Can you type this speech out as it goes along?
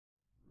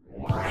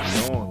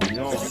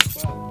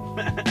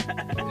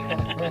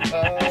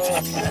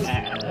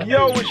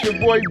Yo, it's your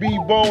boy B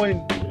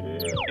Bowen.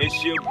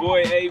 It's your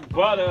boy A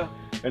Butta.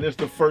 And it's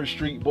the first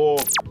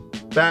Streetball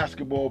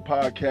basketball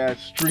podcast,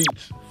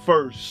 Streets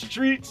First.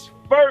 Streets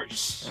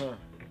First.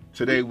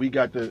 Today we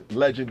got the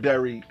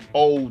legendary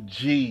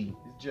OG. It's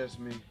just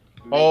me.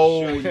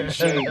 OG.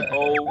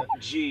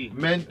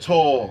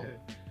 Mentor.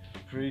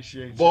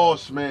 Appreciate you.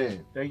 Boss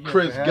man. Thank you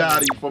Chris for Gotti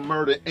having me. from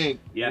Murda Inc.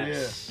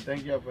 Yes. Yeah,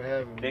 thank you for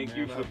having me. Thank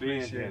you for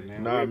being here,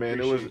 man. Nah, We man,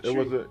 appreciate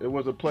you. it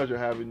was a pleasure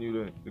having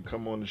you to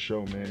come on the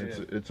show, man.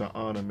 Yeah. It's an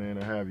honor, man,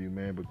 to have you,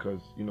 man,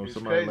 because It's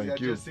somebody crazy. like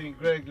I you. just seen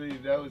Greg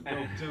leave. That was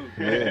dope too.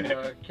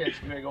 Yeah.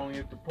 Catch Greg only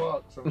at the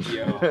park sometimes.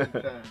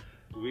 Yeah.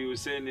 We were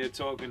sitting there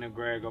talking to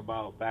Greg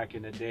about back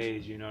in the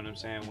days, you know what I'm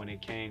saying, when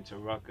it came to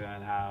Rucker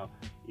and how,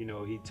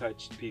 he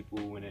touched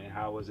people and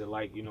how was it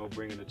like,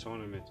 bringing the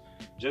tournaments.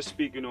 Just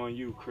speaking on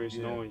you, Chris,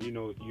 knowing, you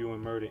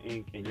and Murda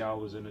Inc. and y'all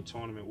was in a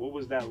tournament. What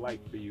was that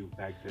like for you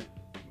back then?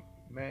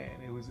 Man,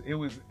 it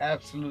was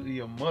absolutely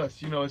a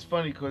must. It's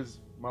funny because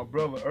my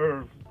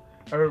brother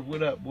Irv,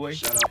 what up, boy?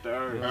 Shout out to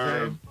Irv. You know what I'm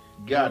saying?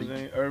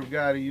 Gotti. Irv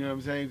Gotti, you know what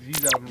I'm saying?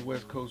 He's out on the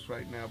West Coast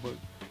right now, but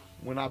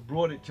when I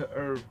brought it to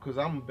Irv, because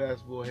I'm a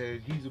basketball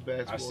head, he's a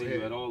basketball I see head.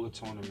 you at all the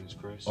tournaments,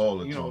 Chris. All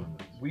the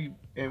tournaments. We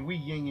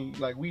yin and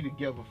like we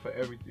together for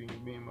everything,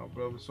 me and my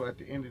brother. So at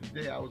the end of the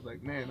day, I was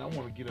like, man, I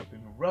want to get up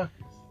in the ruckus.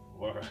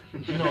 Word.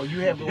 You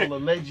have all the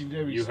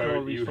legendary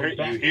stories from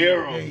back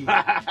in the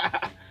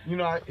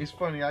day. It's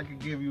funny. I could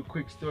give you a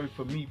quick story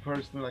for me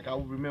personally. Like I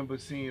remember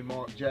seeing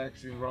Mark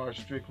Jackson, Rod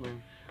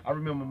Strickland. I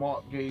remember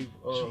Mark gave,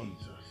 what's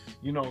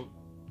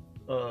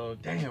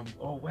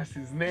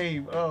his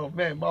name? Oh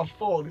man, my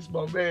fault. It's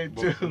my man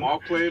too. But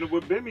Mark played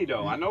with Bimmy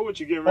though. I know what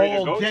you're getting ready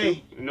to go to.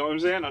 You know what I'm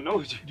saying? I know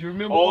what you. Do you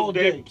remember all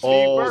day?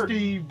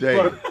 Steve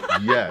Burke.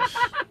 Yes.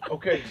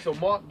 Okay, so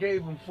Mark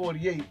gave him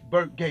 48.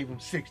 Burke gave him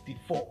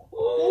 64.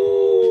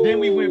 Ooh. Then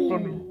we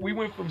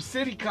went from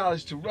City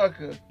College to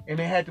Rucker, and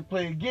they had to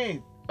play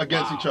again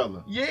Against each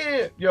other.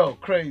 Yeah, yo,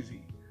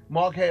 crazy.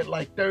 Mark had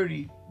like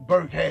 30.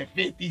 Burke had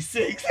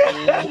 56.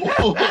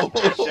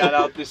 Shout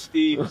out to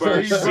Steve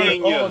Burke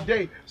Sr. All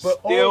day, but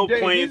still all day,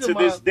 playing to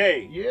this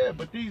day. Yeah,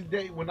 but these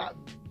days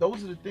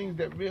those are the things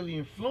that really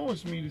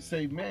influenced me to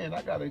say, man,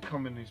 I gotta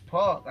come in this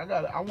park.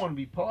 I want to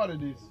be part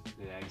of this.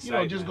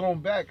 Yeah, just going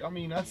back. I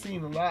mean, I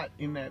seen a lot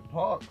in that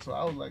park, so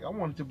I was like, I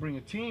wanted to bring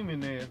a team in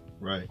there,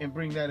 right, and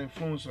bring that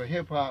influence of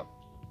hip hop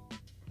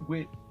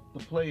with the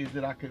players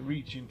that I could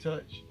reach and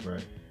touch.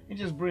 Right. And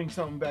just bring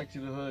something back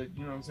to the hood.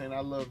 You know what I'm saying? I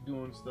love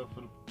doing stuff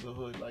for the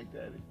hood like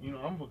that.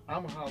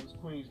 I'm a Hollis,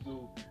 Queens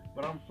dude,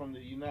 but I'm from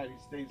the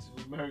United States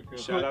of America.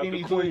 Shout out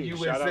any to hood Queens.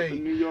 USA. Shout out to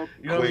New York.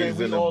 You know what I'm saying?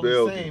 Queens We all the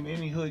building. same.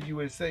 Any hood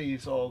USA,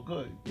 it's all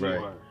good. Right.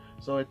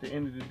 So at the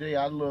end of the day,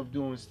 I love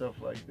doing stuff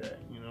like that.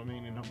 You know what I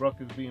mean? And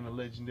Rucker's being a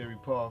legendary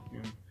park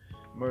and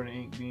Murda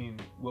Inc.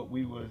 being what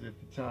we was at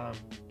the time.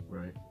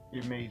 Right.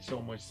 It made so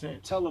much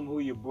sense. Tell them who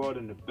you brought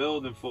in the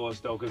building for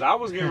us though, because I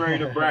was getting ready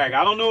to brag.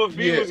 I don't know if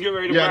B was getting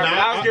ready to brag, but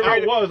I was getting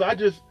ready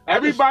to.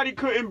 Everybody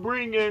couldn't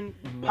bring in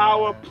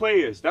power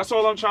players. That's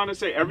all I'm trying to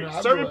say.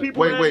 Certain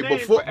people but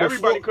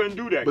everybody couldn't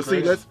do that. But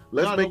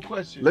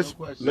Chris. see, let's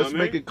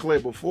make it clear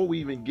before we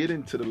even get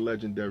into the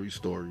legendary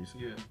stories.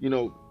 Yeah.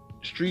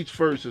 Streets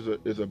First is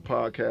a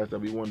podcast that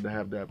we wanted to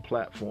have that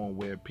platform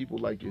where people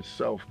like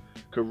yourself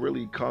could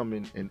really come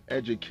and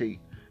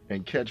educate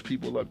and catch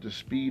people up to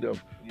speed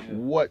of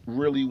what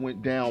really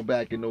went down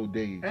back in those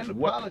days. And the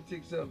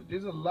politics of it.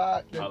 There's a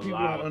lot that people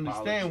don't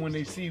understand when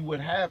they see what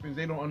happens.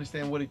 They don't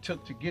understand what it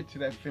took to get to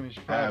that finished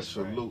product.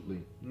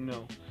 Absolutely.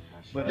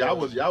 But I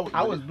was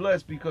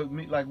blessed because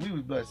we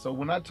was blessed. So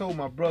when I told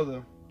my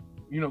brother,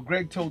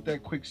 Greg told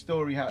that quick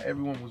story how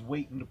everyone was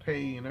waiting to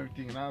pay and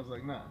everything, and I was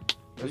like, nah,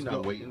 let's go.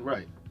 Not waiting,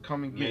 right.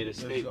 Come and get Made it. a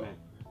statement.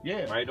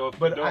 Yeah. Right off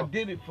but the door. I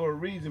did it for a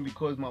reason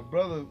because my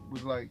brother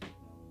was like,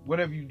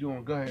 whatever you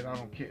doing, go ahead, I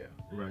don't care.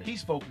 Right.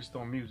 He's focused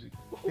on music,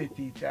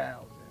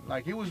 50,000.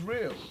 Like, it was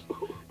real.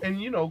 And,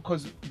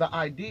 because the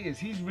ideas,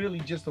 he's really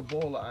just a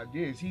ball of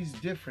ideas. He's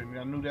different. And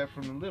I knew that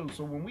from the little.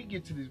 So when we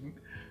get to this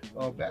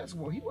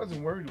basketball, he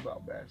wasn't worried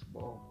about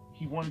basketball.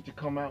 He wanted to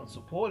come out and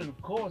support it,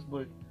 of course,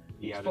 but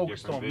he's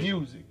focused on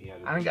music.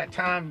 I ain't got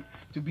time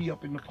to be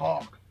up in the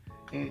park.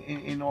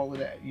 And all of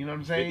that, you know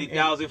what I'm saying?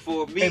 50,000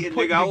 for a meeting,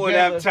 nigga. I wouldn't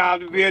have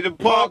time to be in the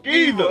park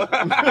either.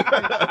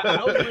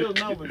 Those real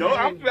numbers.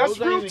 That's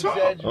real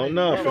talk. Oh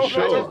no, for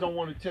sure. I just don't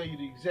want to tell you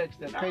the execs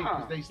that pay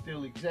because they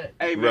still exec.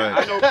 Hey man,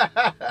 I know.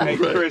 Hey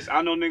Chris,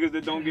 I know niggas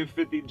that don't get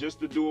 50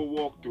 just to do a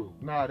walkthrough.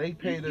 Nah, they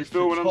pay us. You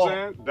feel what I'm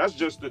saying? That's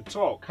just the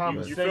talk.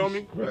 You feel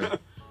me? Right.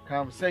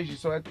 Conversation.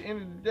 So at the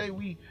end of the day,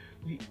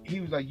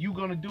 he was like, "You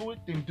gonna do it?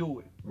 Then do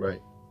it."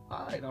 Right.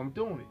 All right, I'm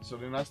doing it. So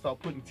then I start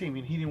putting team,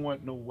 and he didn't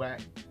want no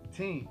whack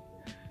team.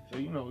 So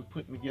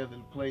putting together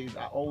the plays.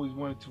 I always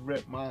wanted to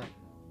rep my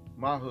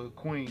hood,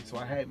 Queens. So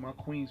I had my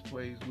Queens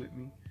plays with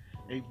me.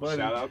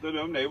 Shout out to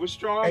them. They were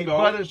strong.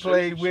 Butter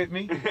played with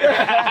me.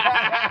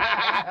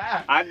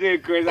 I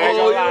did, Chris. I ain't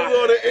Oh, gonna you was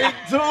on the Ink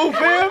too,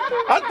 fam?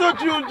 I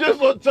thought you was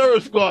just on Terror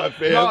Squad,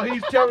 fam. No,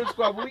 he's Terror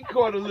Squad, but we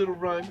caught a little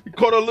run. You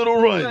caught a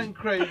little run. Nothing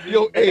crazy.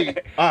 Yo, hey,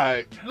 all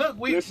right. Look,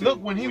 Listen,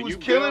 look when he was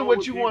killing,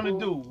 what you want to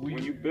do?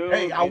 When you build,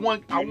 Hey, I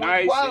want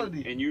nice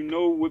quality. and you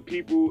know what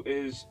people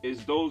is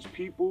those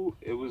people.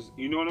 It was,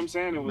 you know what I'm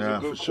saying? It was a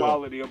good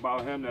quality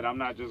about him that I'm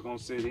not just gonna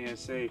sit here and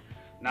say,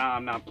 nah,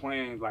 I'm not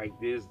playing like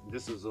this.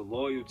 This is a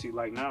loyalty.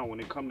 Like, nah, when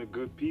it come to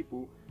good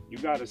people, you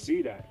got to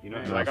see that. You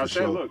know, like I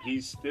said, look,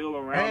 he's still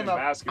around in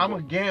basketball. I'm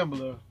a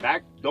gambler.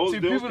 Those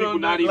people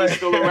not even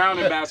still around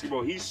in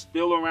basketball. He's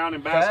still around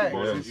in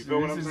basketball. Yes. You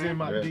feel what I'm This is saying? in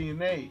my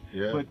DNA.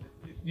 Yeah. But,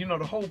 you know,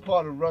 the whole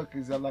part of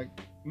Rutgers, I like,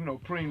 you know,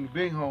 Preem, the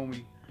big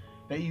homie,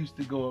 they used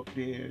to go up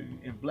there,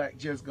 and Black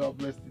Jets, God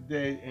bless the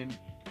dead, and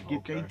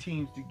get their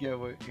teams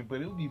together,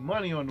 but it would be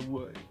money on the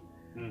wood.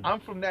 I'm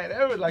from that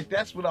era, like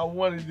that's what I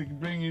wanted to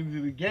bring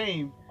into the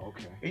game.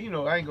 Okay. And, you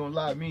know, I ain't gonna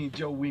lie, me and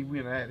Joe, we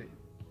went at it.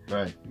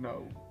 Right. You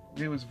know,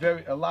 there was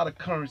a lot of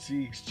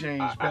currency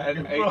exchange back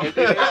and forth.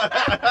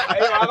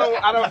 I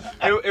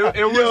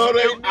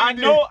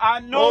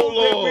know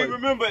that we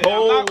remember.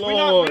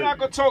 We're not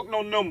gonna talk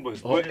no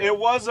numbers, but it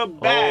was a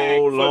bag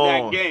for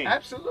that game.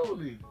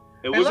 Absolutely.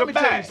 It was a bag.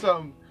 Let me tell you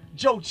something.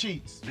 Joe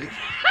cheats.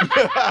 I'm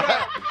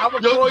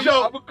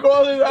gonna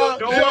call it out.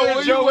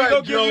 Joe, we're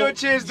gonna give you a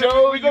chance.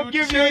 We're gonna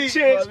give you a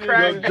chance,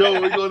 Craig. Joe,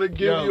 we're gonna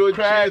give you a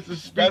chance to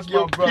speak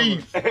your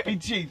piece. He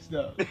cheats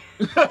though.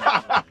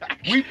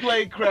 We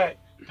played crack,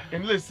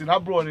 and listen, I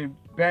brought in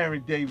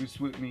Baron Davis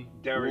with me.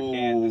 Derek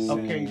Anderson.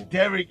 Okay,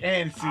 Derek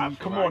Anderson.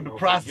 Come on, the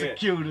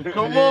prosecutor.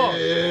 Come on.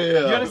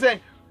 Yeah. You understand?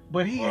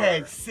 But he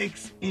had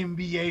 6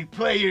 NBA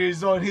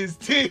players on his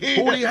team.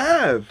 Who do he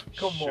have?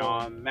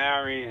 Sean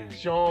Marion,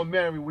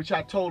 which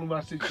I told him,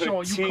 I said,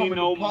 Sean, you come in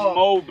the park.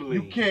 Mobley.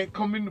 You can't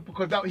come in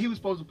because he was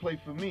supposed to play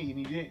for me, and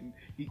he didn't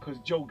because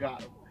Joe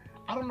got him.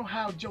 I don't know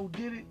how Joe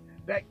did it.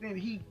 Back then,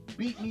 he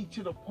beat me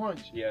to the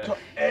punch to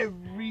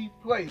every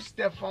play.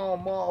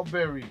 Stephon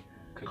Marbury.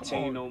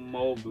 Coutinho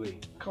Mobley.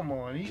 Come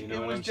on.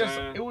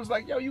 It was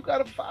like, yo, you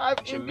got a 5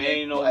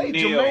 Jermaine NBA play.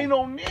 Jermaine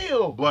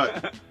O'Neal.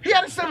 But he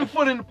had a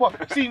 7-foot in the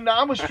park. See,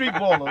 now I'm a street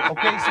baller,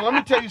 okay? So let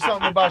me tell you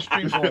something about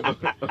street balling.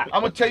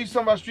 I'm going to tell you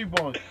something about street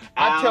balling.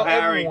 I tell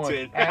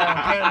everyone. Al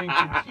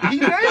Harrington.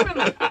 He's naming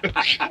them.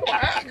 Come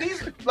on,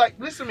 these, like,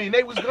 listen to me.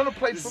 They was going to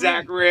play for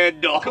Zach me.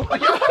 Randolph.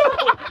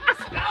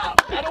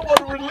 Stop. I don't want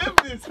to relive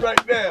this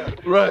right now.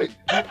 Right.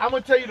 I'm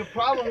going to tell you the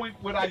problem with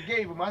what I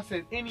gave him. I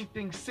said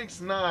anything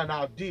 6'9",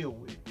 I'll deal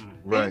with.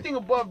 Right. Anything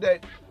above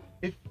that,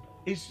 if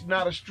it's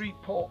not a street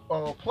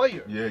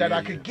player that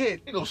I could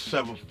get. Ain't no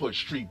 7-foot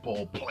street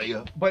ball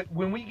player. But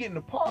when we get in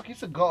the park,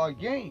 it's a guard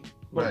game.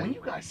 But when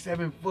you got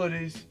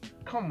 7-footers,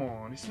 come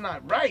on, it's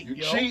not right. You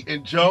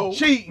cheating, Joe. You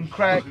cheating,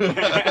 crack.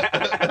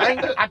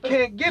 I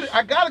can't get it.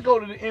 I gotta go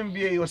to the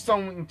NBA or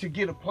something to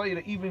get a player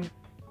to even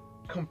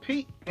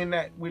compete in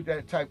that with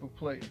that type of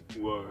player.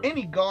 Word.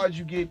 Any guards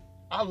you get,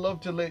 I love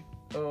to let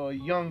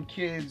young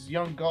kids,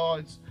 young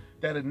guards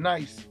that are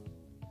nice,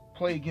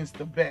 play against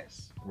the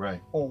best.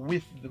 Right. Or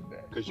with the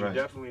best. Because you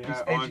definitely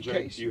had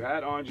Andre. You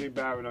had Andre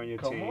Barrett on your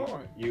team.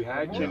 You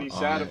had Kenny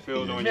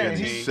Satterfield on your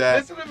team.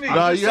 Listen to me.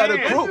 No, you had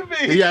a crew.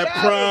 He had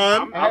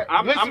Prime.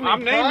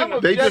 I'm naming them.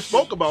 They just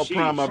spoke about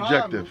Prime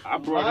Objective. I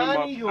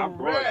brought him up. I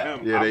brought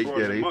him.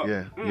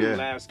 Yeah.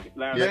 Last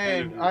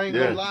Man, I ain't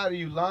gonna lie to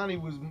you. Lonnie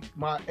was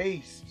my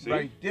ace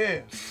right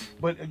there.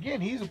 But again,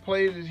 he's a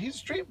player. He's a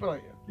street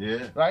player.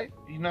 Yeah. Right?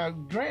 You know,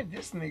 Grant,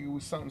 this nigga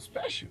was something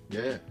special.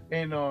 Yeah.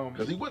 And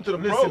because he went to the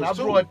listen, pros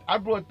too. I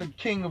brought the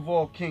king of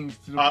all kings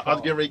to the I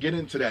was getting ready to get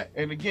into that.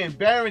 And again,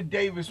 Baron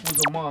Davis was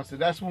a monster.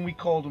 That's when we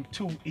called him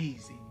Too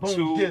Easy.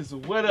 Boom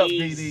Dizzle. What up,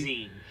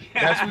 BD?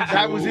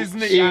 That was his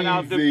nickname. Shout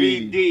out to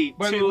BD.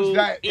 But it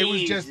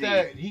was just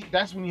that.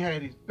 That's when he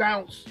had his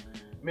bounce.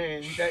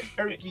 Man, that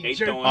Erky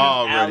jerky.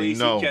 Already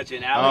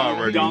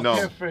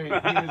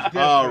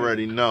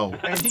know.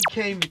 And he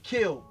came to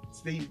kill.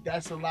 See,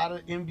 that's a lot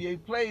of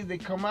NBA players. They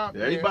come out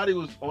there. Everybody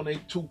was on their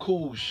too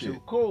cool shit. Too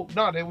cool.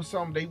 No, there was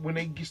something. When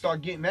they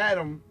start getting at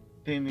them,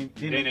 then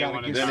they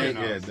gotta get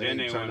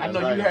some. I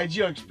know you had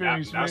your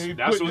experience, man. You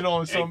putting it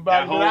on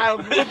somebody, but I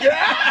don't look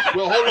at.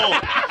 Well, hold on.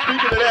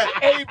 Speaking of that,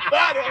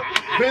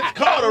 Vince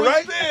Carter,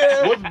 right?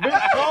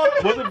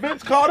 Was it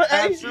Vince Carter?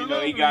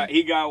 Absolutely. You know,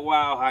 he got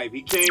wild hype.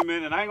 He came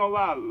in, and I ain't gonna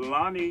lie,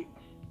 Lonnie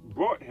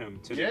brought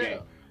him to the game,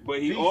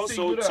 but he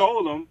also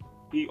told him.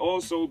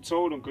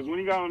 Because when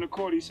he got on the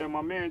court, he said,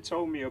 my man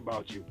told me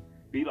about you.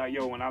 Be like,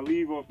 yo, when I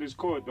leave off this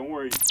court, don't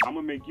worry, I'm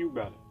going to make you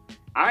better.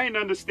 I didn't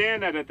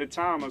understand that at the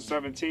time of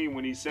 17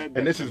 when he said that.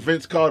 And this is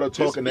Vince Carter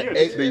talking to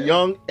the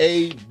young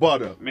A.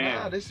 Butter. Man.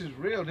 Nah, this is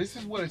real. This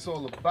is what it's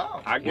all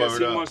about. I guess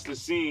he must have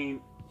seen,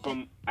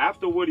 from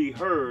after what he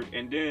heard,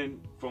 and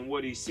then from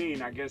what he's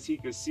seen, I guess he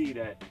could see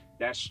that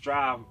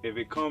strive, if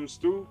it comes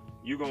through,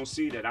 you're going to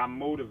see that I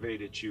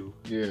motivated you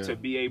to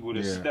be able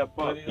to step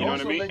up. You know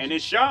what I mean? And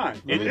it shined.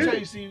 Let me tell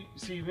you,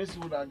 see, this is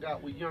what I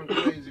got with young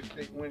players.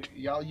 When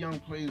y'all young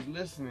players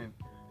listening,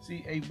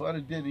 see, A.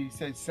 Butter did it. He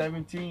said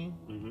 17.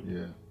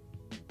 Yeah.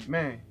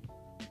 Man,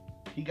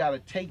 he got to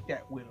take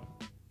that with him.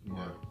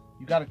 Yeah.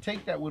 You got to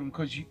take that with him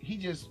because he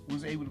just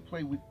was able to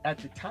play with, at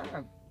the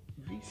time,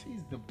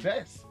 VC's the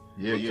best.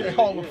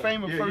 Hall of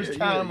Famer, first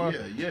timer.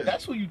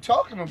 That's what you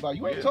talking about.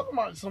 You ain't talking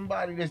about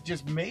somebody that's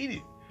just made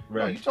it.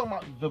 Right. No, you talking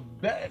about the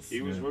best.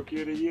 He was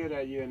Rookie of the Year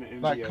that year in the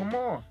NBA. Like, come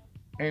on.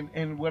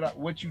 And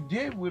what you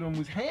did with him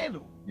was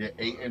handle. Yeah,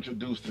 A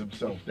introduced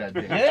himself that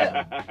day.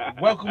 Yeah.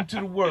 Welcome to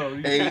the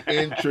world. A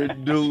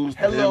introduced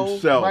Hello,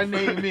 himself. my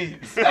name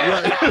is.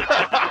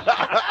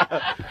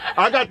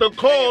 I got the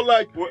call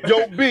like,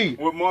 yo, B.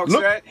 What Mark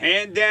said,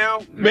 hand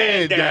down,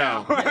 man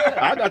down.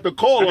 I got the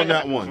call on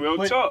that one. Real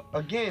talk.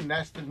 Again,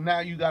 now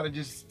you got to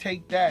just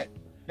take that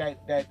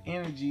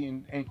energy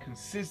and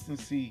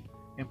consistency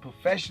and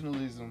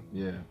professionalism.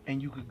 Yeah.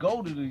 And you could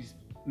go to these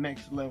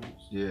next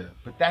levels. Yeah.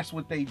 But that's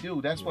what they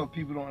do. That's what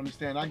people don't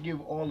understand. I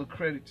give all the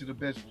credit to the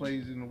best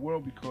players in the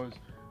world because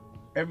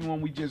everyone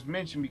we just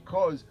mentioned,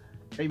 because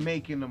they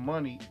making the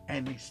money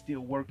and they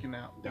still working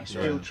out. They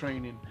still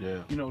training.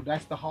 Yeah. You know,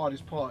 that's the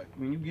hardest part.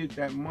 When you get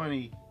that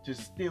money,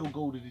 just still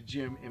go to the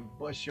gym and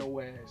bust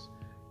your ass,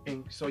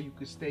 and so you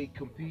can stay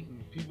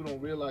competing. People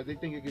don't realize, they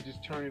think they can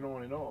just turn it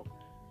on and off.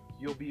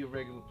 You'll be a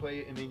regular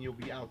player and then you'll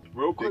be out there.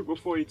 Real quick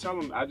before you tell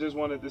them, I just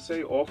wanted to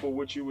say, off of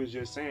what you was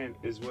just saying,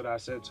 is what I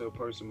said to a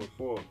person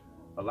before.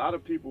 A lot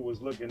of people was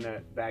looking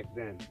at back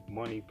then,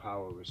 money,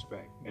 power,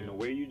 respect. And the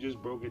way you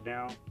just broke it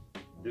down,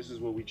 this is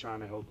what we trying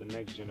to help the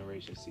next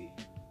generation see.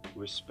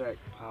 Respect,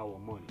 power,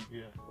 money.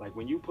 Yeah. Like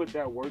when you put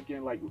that work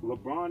in, like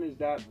LeBron is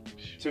that,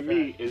 to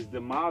me, is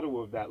the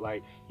model of that.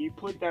 Like he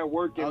put that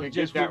work in to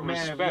get that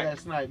respect.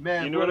 Last night.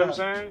 Man, you know what I'm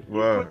saying?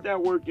 Right. He put that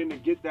work in to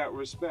get that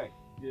respect.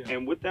 Yeah.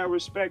 And with that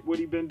respect, what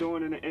he been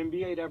doing in the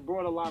NBA, that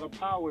brought a lot of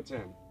power to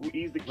him.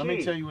 He's the king. Let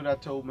me tell you what I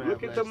told Mav.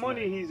 Look at the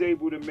money he's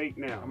able to make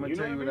now. I'm gonna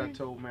tell you what I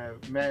told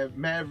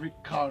Maverick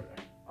Carter.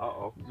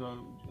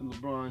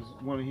 LeBron's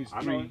one of his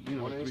three. You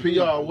know,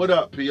 PR, what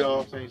up, PR? You know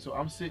what I'm so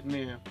I'm sitting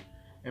there,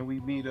 and we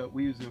meet up.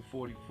 We was in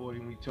 40-40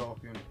 and we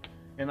talking,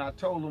 and I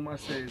told him, I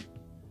said,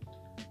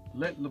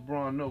 let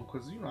LeBron know,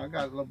 because you know I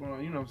got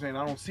LeBron. You know what I'm saying?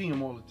 I don't see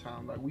him all the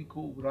time. Like we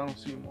cool, but I don't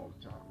see him all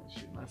the time and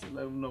shit. And I said,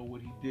 let him know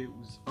what he did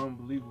was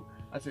unbelievable.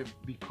 I said,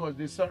 because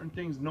there's certain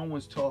things no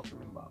one's talking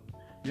about.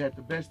 You had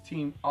the best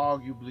team,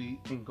 arguably,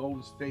 in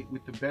Golden State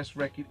with the best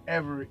record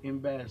ever in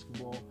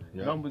basketball.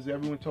 Yep. Numbers,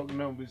 everyone talking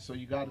numbers, so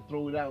you got to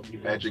throw it out.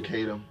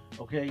 Educate them.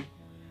 Okay?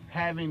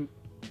 Having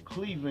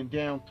Cleveland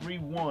down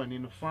 3-1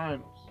 in the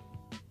finals.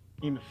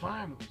 In the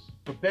finals.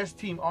 The best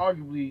team,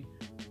 arguably,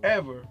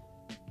 ever,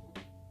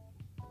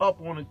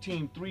 up on a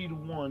team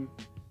 3-1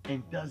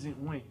 and doesn't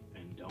win.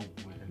 And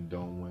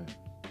don't win.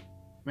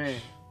 Man.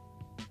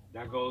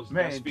 That goes.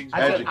 Man, that speaks.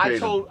 I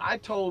told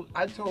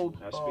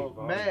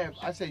Mav,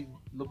 I say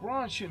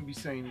LeBron shouldn't be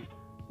saying it,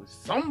 but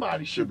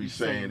somebody should be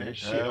saying that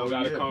shit.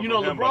 You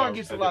know, LeBron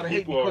gets a lot of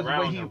hate because of the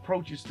way he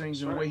approaches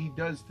things and the way he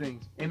does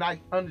things, and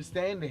I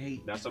understand the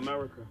hate. That's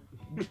America.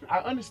 I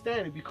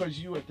understand it because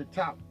you at the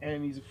top,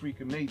 and he's a freak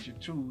of nature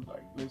too.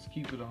 Like, let's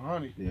keep it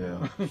 100.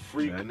 Yeah,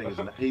 freak. That nigga's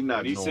he not.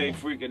 When he normal. say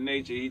freak of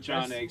nature, he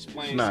trying to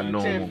explain. It's not something.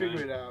 normal. You can't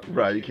figure it out.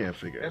 Right, you can't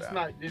figure it out. That's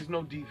not. There's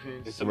no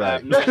defense. It's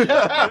right.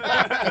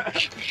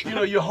 You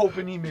know, you're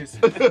hoping he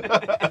misses.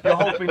 You're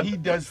hoping he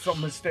does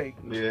some mistake.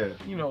 Yeah.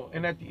 You know,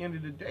 and at the end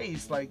of the day,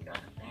 it's like.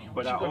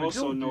 But I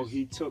also know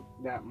he took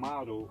that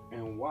model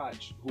and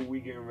watched who we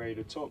getting ready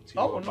to talk to you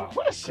about. no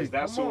question. Because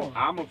that's who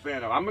I'm a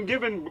fan of. I'm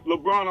giving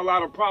LeBron a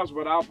lot of props,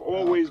 but I've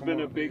always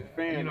been a big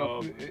fan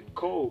of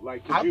Cole.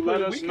 Like, could you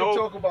let us know? We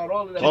can talk about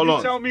all of that. Can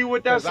you tell me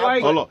what that's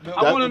like? Hold on.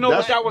 I want to know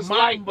what that was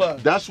like.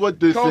 That's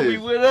what this Kobe,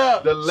 is. what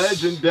up? The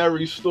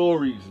legendary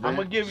stories, man. I'm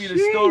going to give you the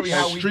story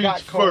how we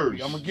got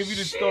Kobe. I'm going to give you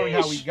the story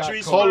how we got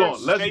Kobe. Hold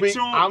on. Let's be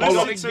I'm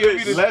going to give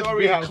you the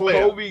story how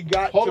Kobe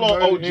got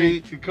Murda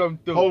Inc to come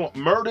through. Hold on.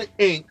 Murda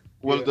Inc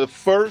was the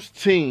first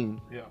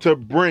team to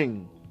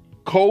bring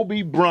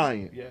Kobe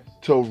Bryant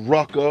to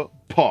Rucker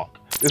Park.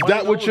 Is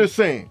that what you're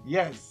saying?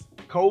 Yes.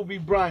 Kobe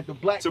Bryant, the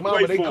Black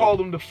Mamba, they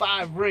called him the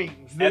 5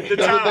 rings. At the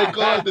time.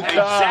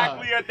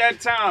 Exactly at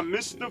that time.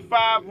 Mr.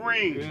 5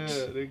 Rings.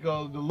 Yeah, they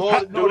called him the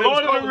Lord of the The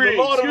Rings.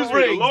 Lord of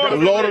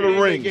the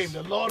Rings.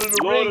 The Lord of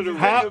the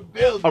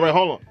Rings. All right,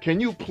 hold on. Can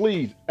you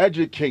please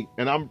educate,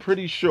 and I'm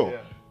pretty sure,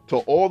 to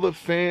all the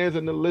fans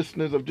and the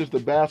listeners of just the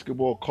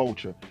basketball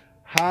culture,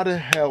 how the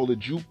hell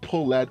did you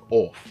pull that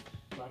off?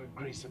 By the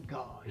grace of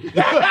God.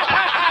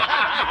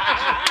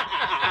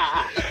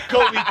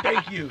 Kobe,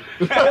 thank you.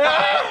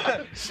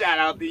 Shout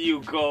out to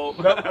you, Cole.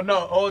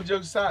 No, all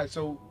jokes aside.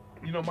 So,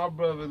 you know, my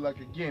brother, like,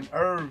 again,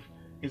 Irv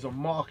is a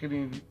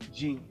marketing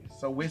genius.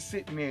 So we're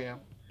sitting there.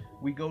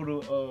 We go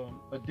to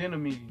a dinner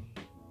meeting.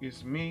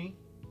 It's me,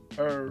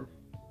 Irv,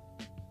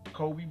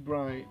 Kobe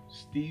Bryant,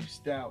 Steve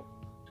Stout,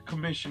 the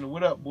commissioner.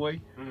 What up,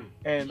 boy?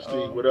 And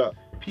Steve, what up?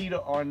 Peter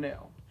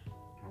Arnell.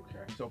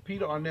 So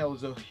Peter Arnell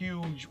is a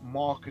huge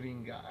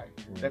marketing guy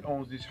that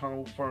owns this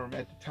whole firm.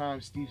 At the time,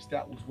 Steve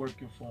Stout was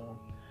working for him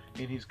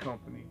in his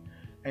company,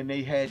 and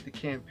they had the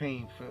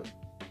campaign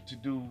to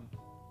do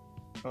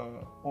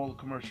all the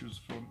commercials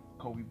for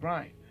Kobe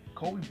Bryant.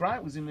 Kobe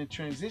Bryant was in the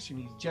transition.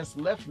 He's just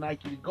left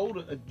Nike to go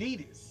to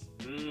Adidas.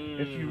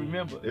 If you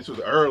remember. This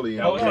was early.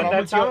 Hold on,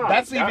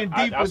 that's even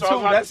deeper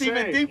too. That's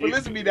even deeper.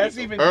 Listen to me. That's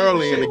even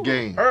early deeper in the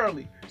game.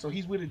 Early. So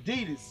he's with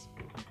Adidas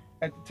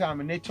at the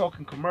time, and they're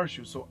talking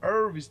commercials. So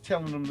Irv is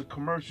telling them the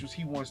commercials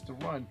he wants to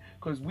run,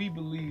 because we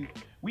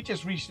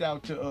just reached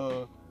out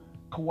to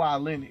Kawhi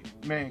Leonard.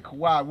 Man,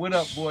 Kawhi, what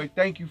up, boy?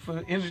 Thank you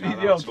for thank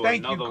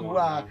you,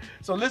 Kawhi.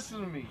 So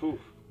listen to me. Oof.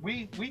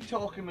 We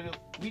talking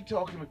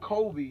to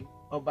Kobe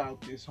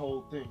about this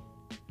whole thing,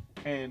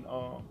 and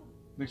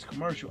this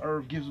commercial.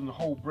 Irv gives him the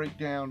whole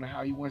breakdown of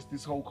how he wants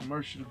this whole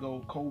commercial to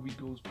go. Kobe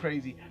goes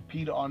crazy.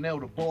 Peter Arnell,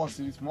 the boss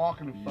of this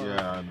marketing firm,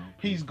 I know.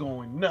 He's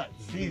going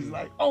nuts. He's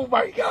like, oh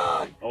my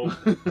God. Oh.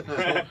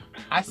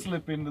 I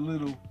slip in the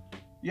little,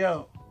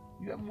 yo,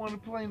 you ever want to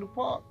play in the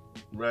park?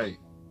 Right.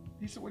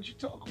 He said, what you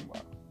talking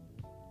about?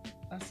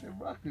 I said,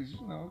 Ruckers,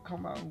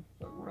 come out and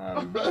fuck around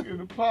and rock in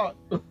the park.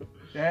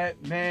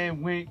 That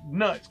man went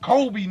nuts.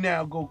 Kobe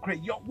now go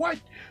crazy. Yo, what?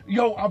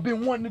 Yo, I've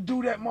been wanting to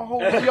do that my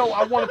whole life. Yo,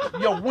 I want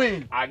to,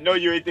 win. I know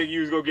you didn't think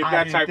you was going to get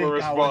that type of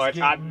response.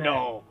 I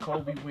know. That.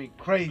 Kobe went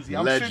crazy.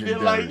 I'm Legendary.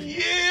 sitting there like,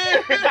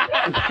 yeah.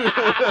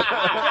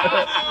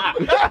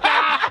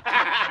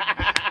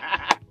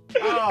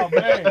 Oh,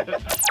 man.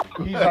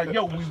 He's like,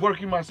 yo, we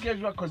working my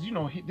schedule out, because,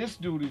 this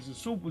dude is a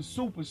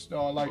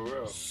superstar, like,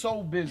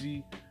 so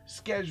busy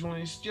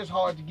scheduling. It's just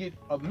hard to get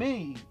a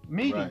meeting.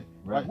 Right.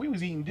 Like, we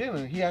was eating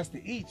dinner. He has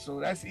to eat, so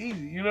that's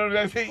easy.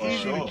 That's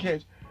easy to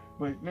catch.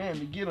 But, man,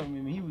 to get him,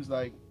 and he was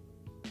like,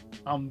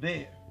 I'm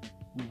there.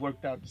 We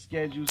worked out the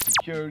schedule,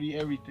 security,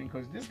 everything,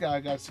 because this guy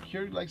got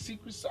security like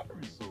Secret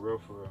Service. For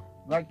real.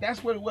 Like,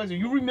 that's what it was. And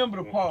you remember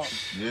the park.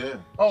 Yeah.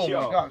 Oh,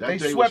 my God. They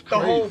swept the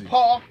whole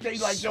park. They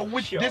like, yo,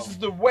 this is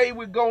the way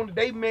we're going.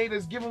 They made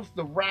us give them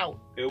the route.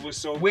 It was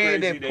so where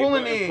crazy. They're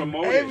pulling in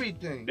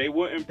everything. They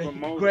wouldn't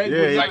promote it.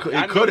 Yeah,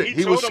 he couldn't.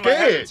 He was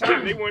scared.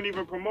 They wouldn't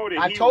even promote it.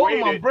 I told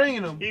him I'm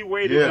bringing him. He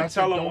waited to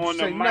tell him on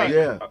the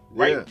mic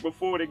right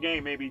before the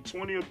game, maybe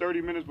 20 or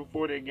 30 minutes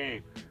before their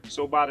game.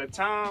 So by the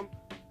time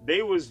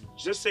they was,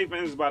 just say for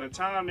instance, by the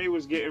time they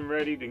was getting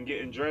ready and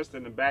getting dressed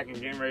in the back and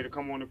getting ready to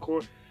come on the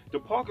court, the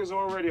park is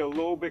already a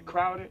little bit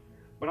crowded.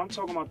 But I'm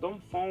talking about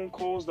them phone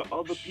calls to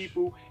other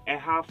people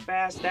and how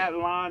fast that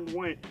line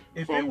went.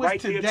 If from it was right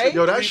today,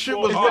 yo, that shit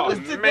was.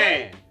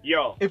 Man,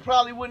 yo, it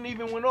probably wouldn't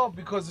even went off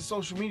because the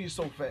social media is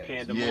so fast.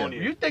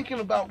 Pandemonium. You're thinking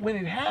about when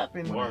it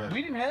happened.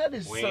 We didn't have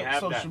this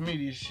social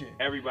media shit.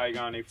 Everybody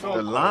got on their phone.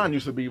 The line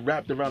used to be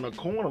wrapped around the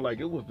corner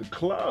like it was the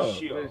club.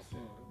 Listen,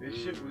 this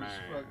shit was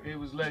it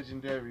was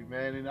legendary,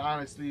 man. And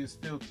honestly, it's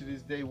still to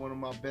this day one of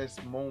my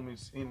best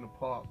moments in the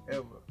park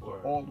ever.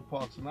 All the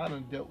parks, and I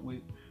done dealt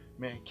with,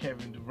 man,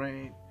 Kevin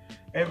Durant,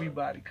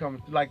 everybody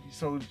coming through. Like,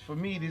 so for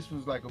me, this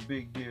was like a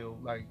big deal,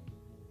 like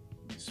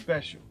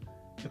special.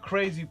 The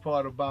crazy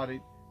part about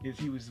it is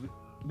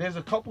there's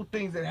a couple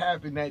things that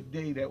happened that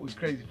day that was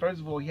crazy. First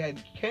of all, he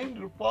came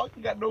to the park,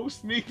 he got no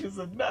sneakers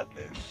or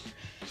nothing.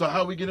 So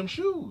how we get him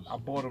shoes? I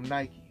bought him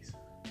Nikes.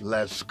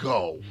 Let's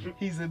go.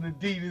 He's an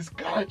Adidas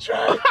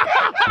contract.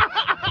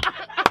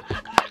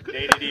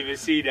 They didn't even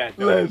see that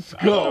though. Let's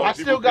go. I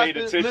still got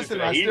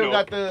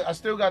I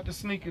still got the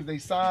sneakers. They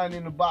signed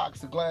in the box,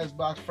 the glass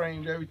box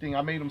framed everything.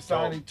 I made him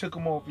sign it, took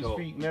them off his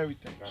feet and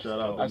everything. Shout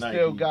out to I Nike.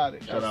 still got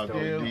it. Shout out to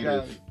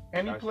Adidas.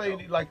 And he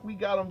played like we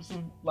got him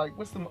some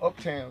what's them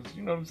uptowns?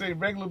 You know what I'm saying?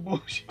 Regular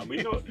bullshit.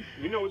 We know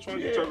which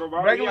ones you're talking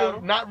about.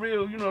 Regular, not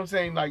real. You know what I'm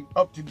saying? Like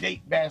up to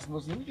date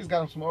basketball. So we just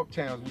got him some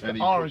uptowns with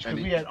the orange because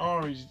we had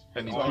orange.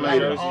 And he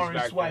played an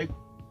orange swipe.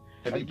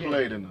 And he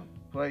played in them.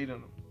 Played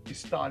in them. It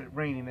started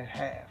raining at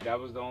half. That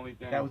was the only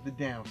thing. That was the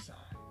downside.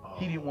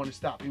 He didn't want to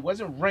stop. It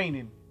wasn't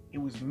raining. It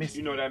was misty.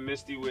 You know that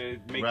misty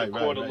would make the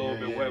court a little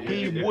bit wet.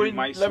 He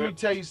wouldn't. Let me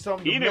tell you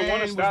something. He didn't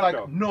want to stop. Was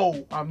like,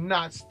 no, I'm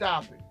not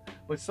stopping.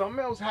 But something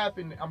else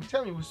happened. I'm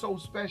telling you, it was so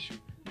special.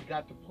 We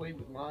got to play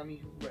with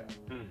Lonnie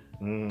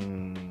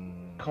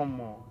Harrell. Come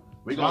on.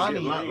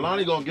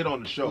 Lonnie gonna get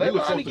on the show. Let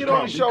Lonnie get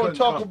on the show and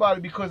talk about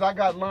it because I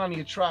got Lonnie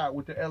a tryout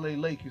with the LA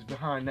Lakers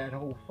behind that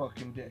whole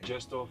fucking day.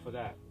 Just off of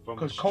that.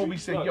 Because Kobe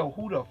said, yo,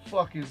 who the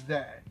fuck is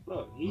that?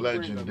 Look,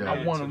 legendary.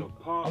 I want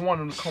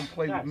him to come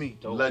play with me.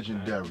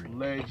 Legendary.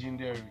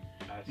 Legendary.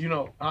 You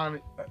know,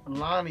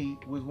 Lonnie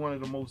was one of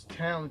the most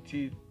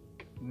talented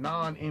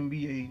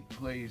non-NBA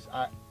players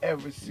I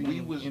ever seen.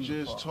 We was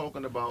just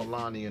talking about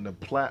Lonnie and the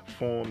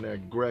platform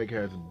that Greg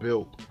has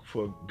built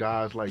for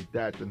guys like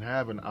that to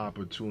have an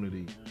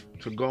opportunity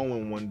to go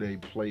and one day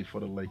play for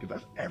the Lakers.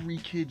 That's every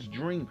kid's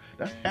dream.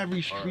 That's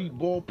every street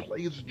ball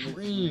player's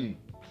dream.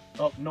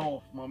 Up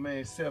north, my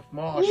man Seth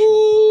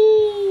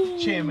Marshall,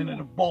 chairman of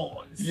the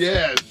boards.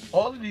 Yes.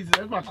 All of these,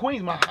 that's my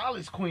queens, my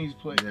Hollis Queens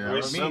play. Yeah,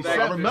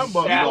 I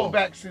remember. He go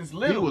back since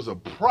little. He was a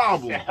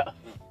problem.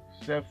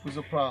 Steph was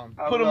a problem.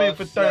 I Put him in love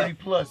for Steph. 30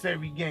 plus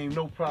every game,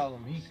 no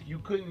problem.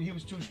 He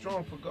was too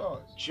strong for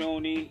guards.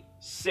 Junie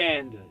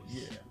Sanders.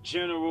 Yeah.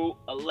 General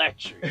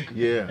Electric.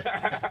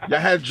 Yeah. Y'all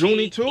had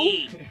Junie too?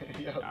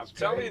 Yo, I'm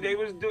telling you, they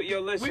was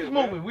yo, listen. we was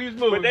man. moving, we was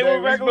moving. But they man.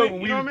 were regular, we was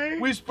moving. you know what I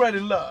mean? We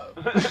spreading love.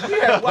 We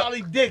had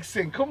Wally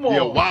Dixon, come on.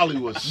 Yeah, Wally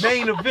was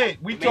Main event.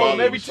 We Main told him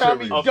every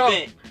time he serious. dunked,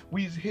 Event.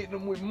 we was hitting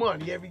him with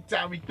money. Every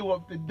time he threw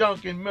up the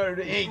dunk in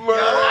Murda Inc.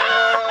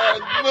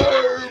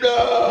 Murda! You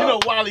know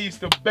Wally used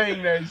to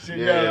bang that shit.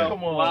 Yeah. Yo,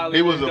 come on. Wally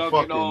He was been a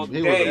dunking all fucking,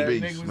 he was day. a That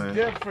beast, nigga was man.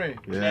 different.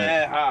 Yeah.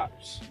 Mad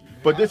hops.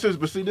 But this is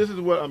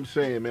what I'm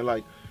saying, man.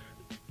 Like,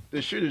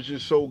 this shit is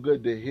just so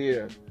good to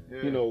hear.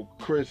 Yeah. You know,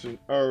 Chris and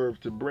Irv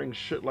to bring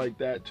shit like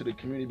that to the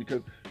community,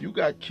 because you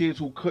got kids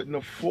who couldn't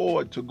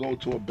afford to go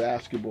to a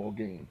basketball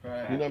game.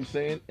 Right. You know what I'm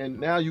saying? And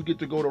now you get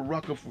to go to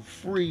Rucker for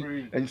free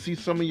Free. and see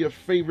some of your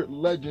favorite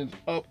legends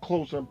up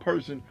close in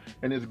person.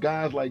 And it's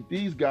guys like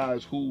these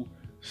guys who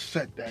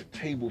set that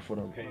table for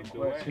them. Paved the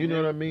way. You know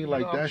what I mean?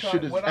 Like, You know, that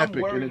shit is what I'm epic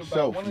in worried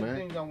itself, about, One of the man.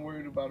 things I'm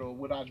worried about, or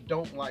what I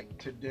don't like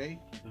today,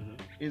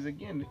 is,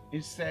 again,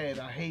 it's sad.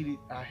 I hate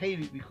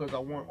it because I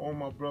want all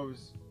my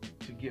brothers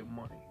to get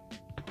money.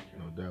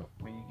 No doubt.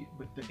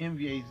 But the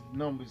NBA's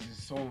numbers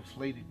is so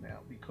inflated now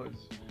because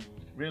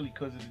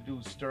of the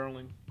dude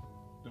Sterling,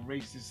 the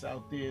racists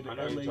out there, I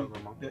know you're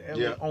talking about. the LA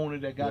Yeah. owner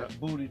that got Yeah.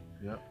 booted,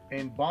 Yeah.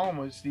 and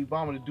Steve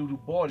Ballmer, the dude who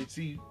bought it.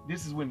 See,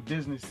 this is when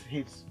business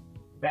hits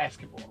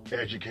basketball,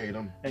 Educate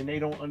them. and they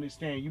don't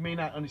understand. You may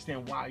not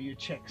understand why your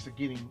checks are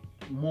getting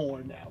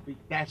more now. But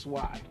that's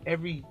why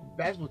every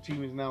basketball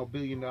team is now $1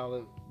 billion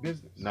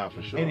business, Not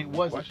for sure. and it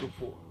wasn't Question.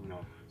 before. No.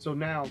 So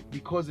now,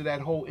 because of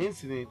that whole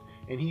incident,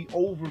 and he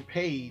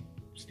overpaid,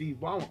 Steve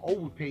Ballmer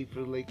overpaid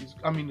for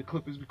the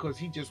Clippers, because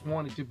he just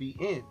wanted to be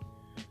in,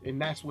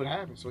 and that's what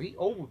happened. So he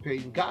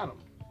overpaid and got him.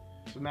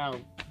 So now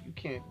you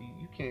can't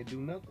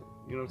do nothing.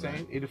 You know what I'm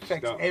saying? It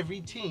affects Stop.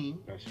 every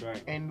team That's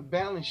right. and the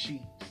balance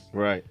sheets.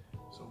 Right.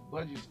 So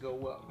budgets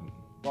go up,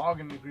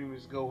 bargaining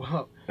agreements go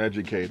up,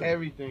 Educate them.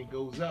 everything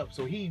goes up.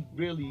 So he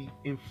really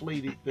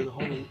inflated the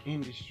whole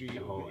industry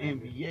The of whole the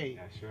NBA.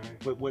 That's right.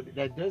 But what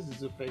that does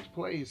is affects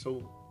players.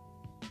 So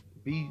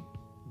B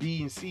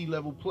and C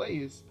level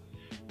players,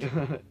 you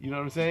know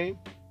what I'm saying?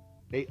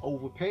 They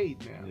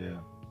overpaid now. Yeah.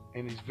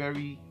 And it's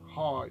very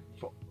hard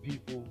for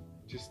people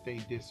to stay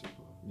disciplined.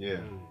 Yeah.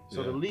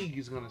 So the league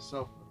is gonna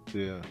suffer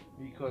Yeah.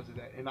 because of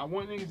that. And I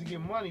want niggas to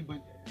get money,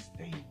 but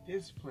stay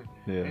disciplined.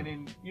 Yeah. And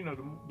then,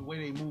 the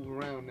way they move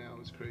around now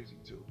is crazy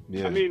too.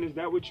 Yeah. I mean, is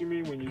that what you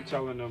mean when you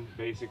telling them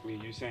basically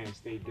you saying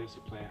stay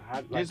disciplined?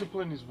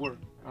 Discipline is work.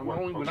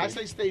 When I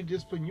say stay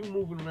disciplined, you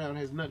moving around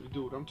has nothing to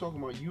do with it. I'm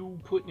talking about you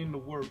putting in the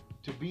work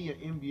to be an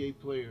NBA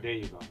player, There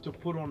you go. to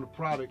put on the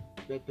product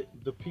that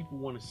the people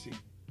want to see.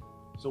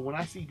 So when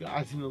I see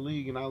guys in the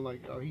league and I'm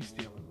like, oh, he's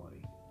stealing money.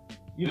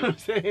 You know what I'm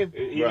saying?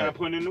 He's not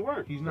putting in the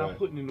work. He's not Right.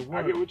 putting in the I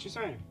work. get what you're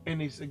saying.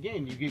 And it's,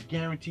 again, you get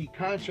guaranteed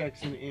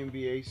contracts in the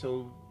NBA,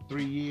 so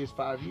 3 years,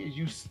 5 years,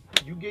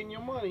 you getting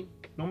your money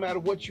no matter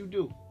what you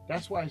do.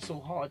 That's why it's so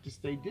hard to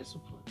stay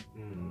disciplined.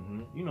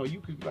 Mm-hmm. You know,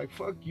 you could be like,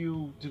 fuck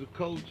you to the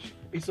coach.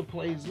 It's a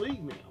players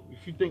league now.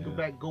 If you think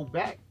go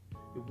back,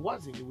 it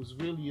wasn't. It was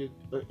really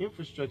an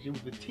infrastructure. It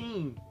was the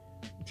team.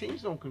 The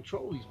teams don't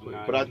control these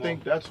players. But I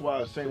think that's why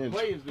I was The saying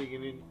players league,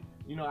 and then,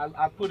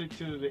 I put it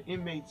to the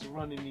inmates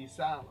running the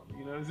asylum.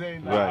 You know what I'm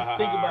saying? Like, Right.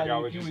 think I about got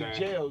it what if you you're in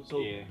saying. jail. So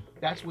Yeah.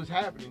 that's what's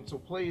happening. So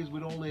players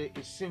with all their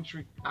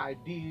eccentric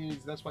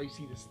ideas, that's why you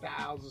see the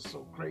styles are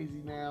so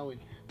crazy now,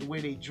 and the way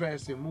they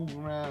dress and move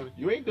around.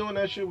 You ain't doing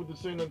that shit with the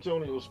San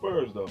Antonio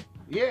Spurs though.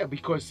 Yeah,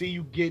 because see,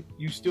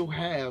 you still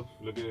have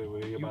Look at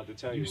what he's about to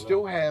tell you. you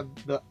still have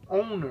the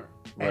owner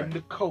Right. and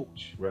the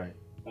coach. Right.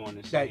 on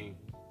the that- scene.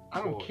 I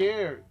don't Boy.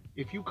 care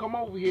if you come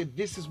over here.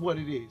 This is what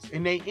it is,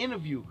 and they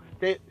interview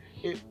that.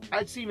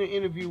 I'd seen an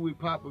interview with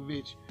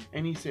Popovich,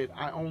 and he said,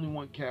 "I only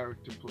want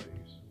character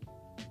players."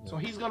 So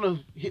he's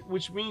gonna hit,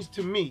 which means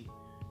to me,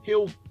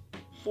 he'll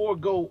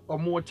forego a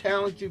more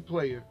talented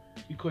player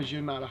because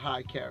you're not a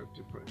high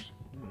character person,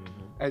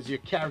 as your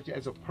character,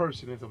 as a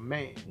person, as a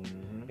man.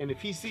 Mm-hmm. And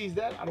if he sees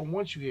that, I don't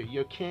want you here.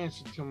 You're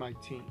cancer to my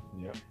team,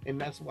 Yep.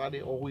 and that's why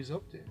they're always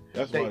up there.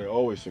 That's They- why they're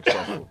always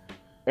successful.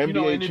 NBA You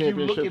know, and if you look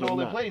championships at all or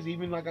the not. plays,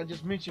 even like I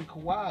just mentioned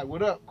Kawhi.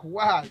 What up,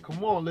 Kawhi?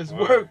 Come on, let's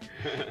work.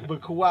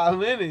 But Kawhi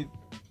Leonard,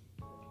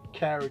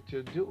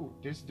 character dude.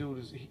 This dude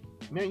is,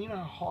 man, you know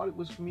how hard it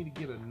was for me to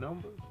get a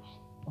number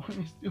on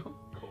this dude?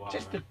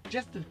 Kawhi,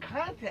 Just to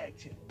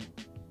contact him.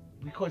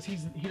 Because he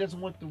doesn't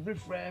want the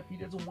riffraff, he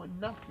doesn't want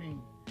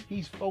nothing.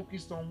 He's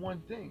focused on one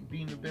thing,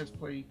 being the best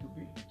player he could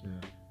be. Yeah.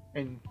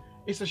 And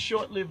it's a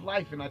short-lived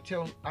life, and I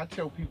tell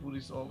people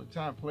this all the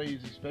time,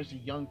 players, especially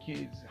young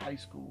kids, high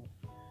school,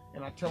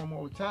 and I tell them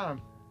all the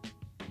time,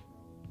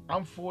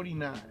 I'm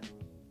 49.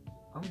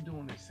 I'm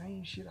doing the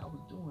same shit I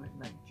was doing at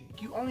 19.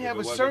 You only If have it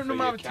a wasn't certain for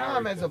amount of your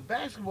time as a character.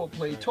 basketball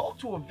player. Right. Talk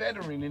to a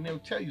veteran, and they'll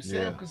tell you,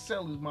 Sam Yeah.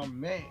 Cassell is my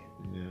man.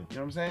 Yeah. You know what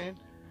I'm saying?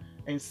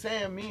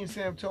 And me and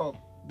Sam talk.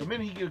 The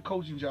minute he get a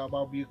coaching job,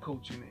 I'll be a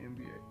coach in the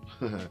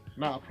NBA.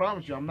 Now, I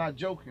promise you, I'm not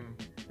joking.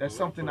 That's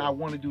something I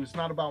want to do. It's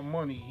not about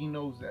money. He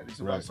knows that.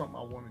 It's about something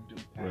I want to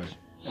do. Right.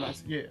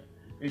 And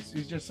it's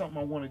just something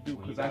I want to do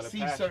because I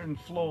see certain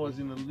flaws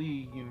in the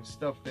league and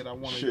stuff that I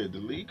want to. Shit, the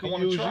league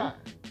can use try.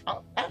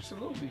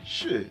 Absolutely.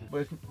 Shit.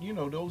 But you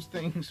know, those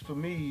things for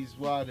me is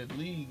why the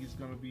league is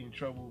going to be in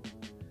trouble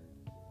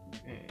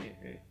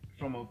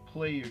from a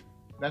player.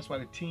 That's why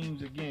the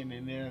teams again,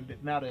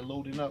 and now they're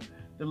loading up.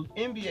 The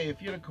NBA, if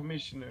you're the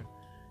commissioner,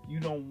 you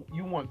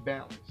want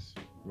balance.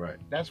 Right.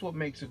 That's what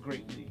makes a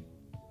great league.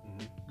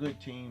 Good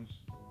teams,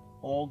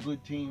 all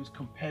good teams,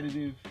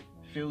 competitive,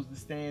 fills the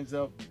stands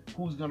up.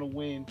 Who's gonna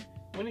win?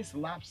 When it's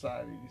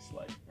lopsided, it's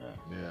like,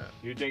 yeah.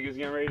 You think it's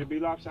getting ready to be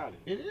lopsided?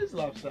 It is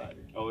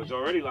lopsided. Oh, it's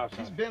already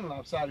lopsided. It's been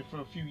lopsided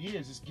for a few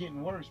years. It's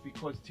getting worse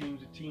because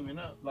teams are teaming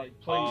up, like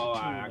players are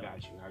teaming up. I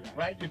got you.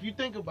 Right? If you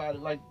think about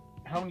it, like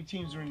how many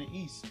teams are in the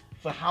East?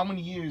 For how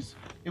many years?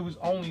 It was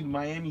only the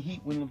Miami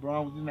Heat when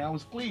LeBron was in. Now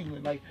it's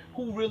Cleveland. Like,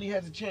 who really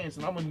has a chance?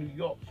 And I'm a New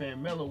York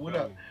fan. Mello, what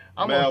up?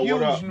 I'm a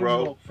huge New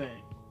York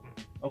fan.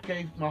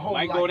 Okay, my whole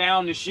life. Might go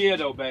down this year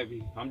though,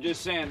 baby. I'm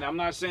just saying. I'm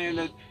not saying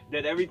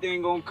that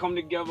everything gonna come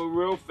together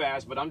real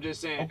fast, but I'm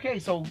just saying. Okay,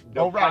 so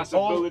the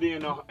possibility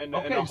and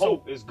the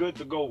hope is good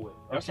to go with.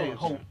 That's okay, what I'm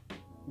hope.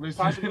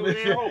 saying.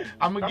 Listen, hope.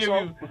 I'm gonna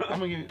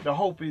give you. The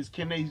hope is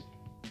can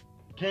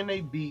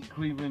they beat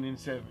Cleveland in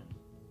 7?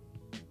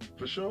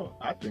 For sure,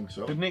 I think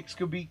so. The Knicks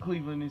could beat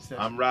Cleveland in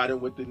 7. I'm riding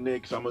with the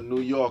Knicks. I'm a New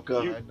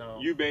Yorker.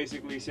 You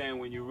basically saying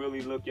when you really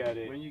look at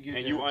it and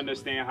you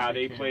understand how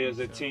they play as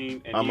a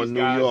team, and I'm these a New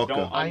guys Yorker.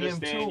 don't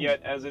understand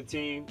yet as a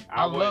team.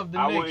 I love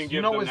the Knicks.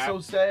 You know what's so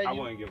sad? I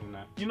wouldn't give them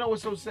that. You know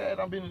what's so sad?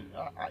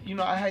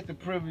 I had the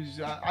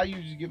privilege. I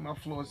usually get my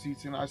floor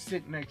seats and I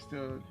sit next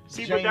to.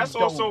 See, James but that's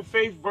Dolan. also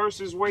faith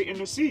versus waiting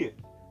to see it.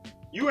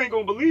 You ain't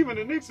gonna believe in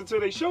the Knicks until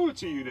they show it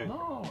to you. Then.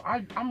 No,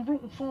 I'm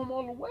rooting for them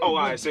all the way. Oh, all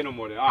right, say no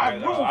more. Then. All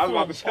right, I was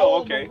about to say,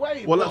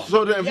 okay. Well,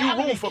 so then if you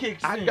root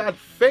for, I got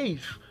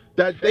faith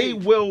that they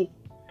will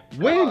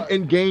win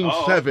in Game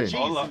 7.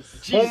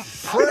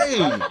 Jesus. Pray.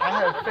 I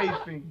have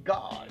faith in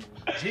God.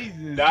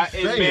 Jesus. That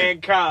is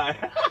mankind.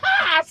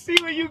 I see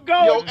where you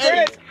go. Yo,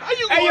 Eddie, how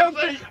you gonna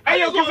say?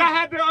 Because I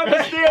had to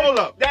understand. Hold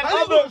up. That how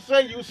you gonna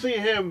say you see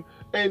him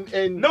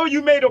and no,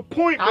 you made a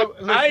point,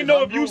 but I didn't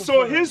know if you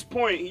saw his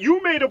point.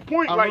 You made a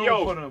point, like,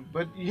 yo. For them,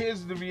 but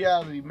here's the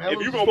reality. Melo's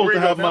if you gonna supposed to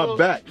have my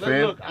back,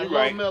 fam. Look, I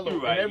love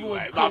Melo. And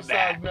everyone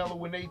criticizes Melo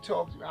when they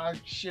talk. I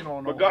shit on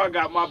him. But God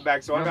got my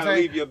back, so I gotta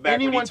leave your back.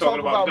 Anyone when talking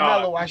about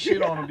Melo, I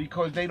shit on him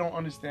because they don't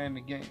understand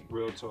the game.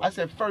 Real talk. I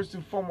said first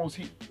and foremost,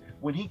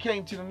 when he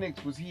came to the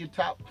Knicks, was he a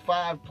top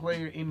 5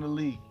 player in the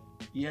league?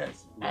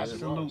 Yes,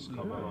 absolutely.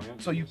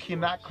 So you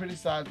cannot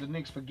criticize the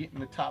Knicks for getting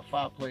the top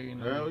 5 player in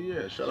the league. Hell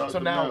yeah, shout out to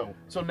Melo.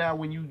 So now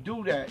when you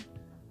do that,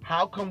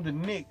 how come the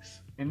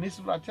Knicks, and this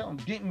is what I tell them,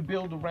 didn't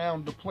build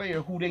around the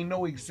player who they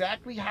know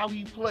exactly how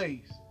he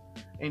plays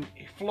and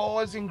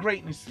flaws and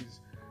greatnesses,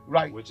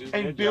 right?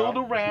 And build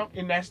around,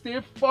 and that's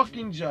their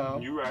fucking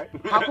job. You right.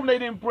 How come they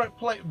didn't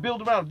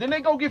build around? Then they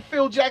go get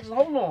Phil Jackson.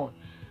 Hold on.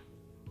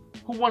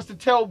 Who wants to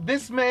tell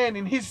this man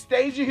in his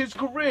stage of his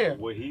career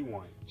what he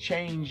wants?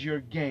 Change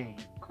your game.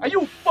 Are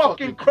you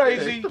fucking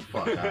crazy? Get the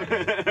fuck out.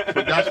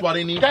 But that's why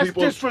they need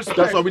people.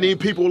 Disrespectful. That's why we need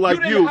people like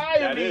you. You didn't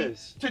hire me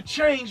to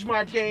change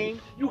my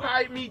game. You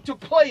hired me to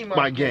play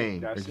my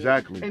game.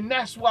 Exactly. And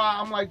that's why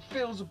I'm like,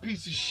 Phil's a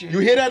piece of shit. You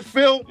hear that,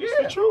 Phil? Yeah.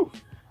 It's the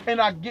truth. And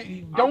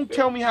don't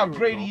tell me how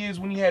great he is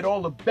when he had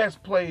all the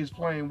best players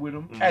playing with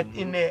him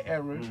in their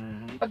era.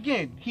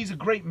 Again, he's a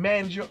great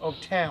manager of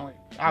talent.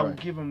 I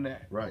would give him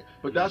that. Right.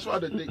 But that's why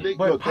but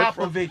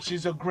Popovich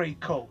is a great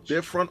coach.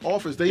 Their front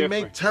office, they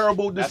make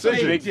terrible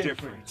decisions. That's a big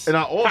difference. And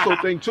I also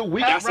think too,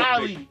 Pat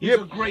Riley is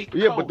a great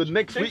coach. Yeah, but the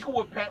next week. Think of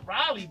what Pat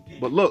Riley did.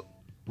 But look,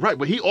 right,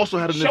 but he also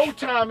had an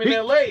Showtime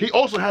in LA. He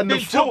also had an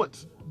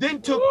influence.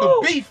 Then took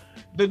the beef.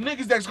 The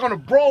niggas that's gonna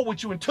brawl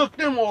with you and took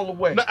them all the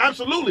way. No,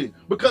 absolutely.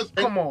 Because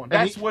come on,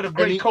 that's what a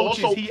great coach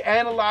is. He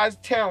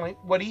analyzed talent,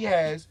 what he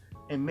has,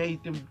 and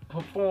made them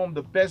perform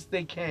the best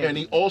they can. And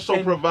he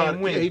also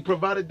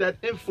provided that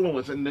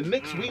influence. And the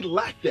Knicks, we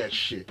lack that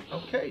shit.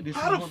 Okay,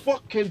 how the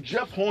fuck can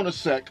Jeff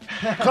Hornacek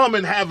come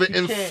and have an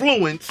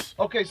influence?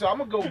 Okay, so I'm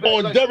gonna go back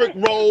on Derrick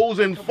Rose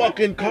and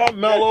fucking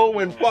Carmelo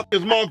and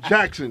fucking Mark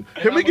Jackson.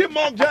 Can we get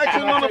Mark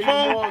Jackson on the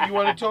phone? You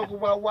want to talk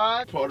about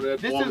why? Part of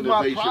that this is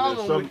my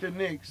problem with the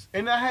Knicks,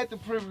 and I had the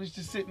privilege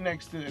to sit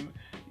next to him.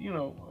 You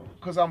know,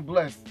 because I'm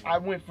blessed. I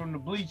went from the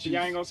bleachers. You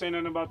ain't gonna say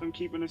nothing about them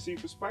keeping the seat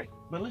for Spike?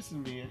 But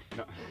listen, man.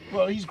 No.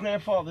 Well, he's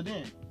grandfathered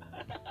in.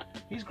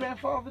 He's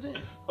grandfathered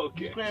in.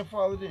 Okay. He's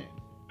grandfathered in.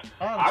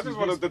 Honestly, I just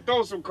wanted to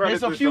throw some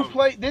credit.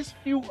 There's a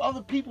few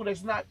other people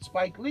that's not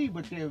Spike Lee,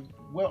 but they're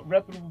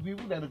reputable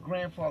people that are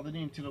grandfathered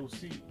into those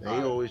seats. They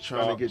always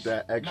trying to get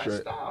that extra.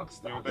 Not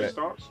Starks. You don't think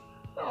Starks?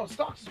 No,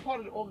 Starks is part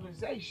of the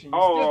organization.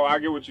 Oh, I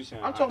get what you're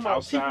saying. I'm talking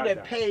about people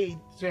that paid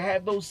to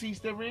have those seats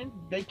they're in.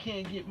 They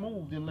can't get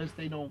moved unless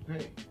they don't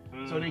pay.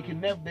 So they can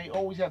never. They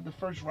always have the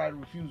first right of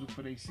refusal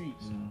for their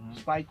seats.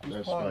 Spike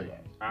was part of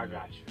that. I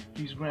got you.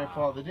 He's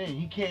grandfathered in.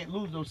 He can't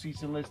lose those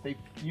seats unless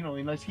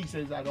unless he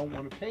says I don't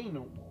want to pay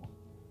no more.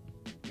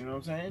 You know what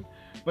I'm saying?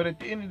 But at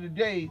the end of the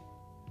day,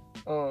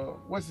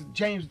 what's it,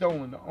 James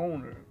Dolan, the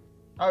owner.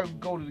 I would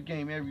go to the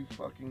game every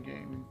fucking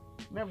game and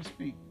never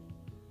speak.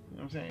 You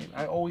know what I'm saying?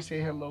 I always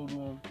say hello to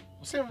him.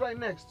 I'm sitting right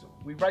next to him.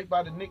 We right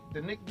by the Nick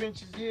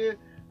bench is here.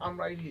 I'm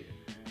right here,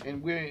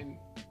 and we're in.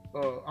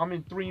 I'm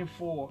in 3 and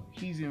 4.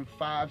 He's in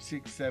 5,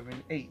 6,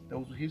 7, 8.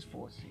 Those were his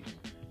 4 seats.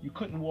 You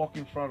couldn't walk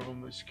in front of him.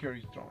 The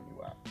security's throwing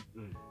you out.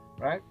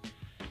 Right?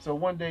 So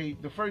one day,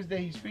 the first day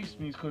he speaks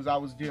to me is because I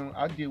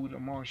deal with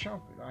Amon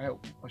Shumpert. I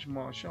help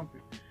Amon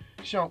Shumpert.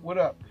 Shump, what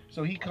up?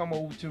 So he come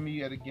over to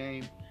me at a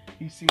game.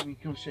 He see me,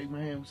 come shake my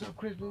hand. What's up,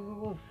 Chris?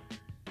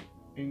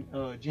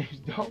 And James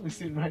Dalton is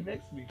sitting right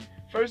next to me.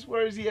 First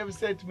words he ever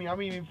said to me, I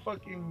mean in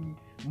fucking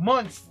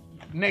months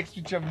next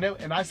to each other,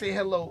 and I say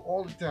hello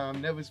all the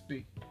time, never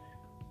speak.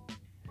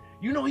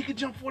 You know he could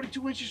jump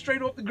 42 inches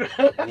straight off the ground.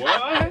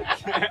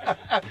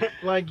 What?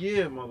 Like,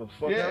 yeah,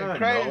 motherfucker. Yeah,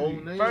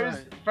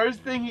 crazy.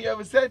 First thing he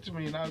ever said to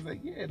me, and I was like,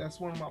 yeah, that's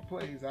one of my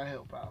plays. I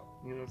help out.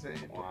 You know what I'm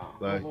saying? Wow.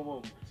 Like, Boom,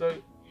 boom, boom. So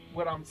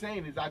what I'm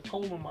saying is I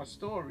told him my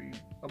story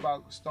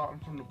about starting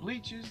from the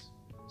bleachers,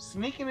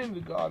 sneaking in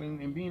the garden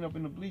and being up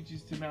in the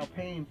bleachers to now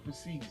paying for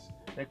seats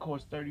that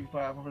cost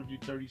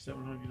 $3,500,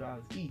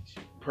 $3,700 each.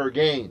 Per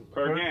game.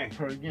 Per game.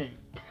 Per game.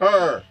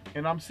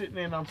 And I'm sitting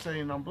there and I'm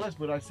saying I'm blessed,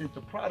 but I said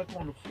the product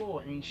on the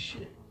floor ain't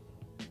shit.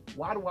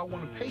 Why do I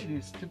want to pay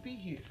this to be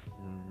here?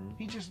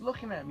 He just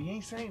looking at me, he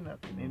ain't saying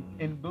nothing.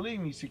 And believe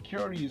me,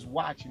 security is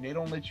watching. They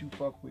don't let you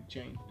fuck with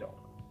James Dolan.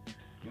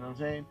 You know what I'm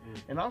saying?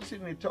 And I'm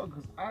sitting there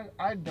talking because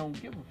I don't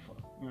give a fuck.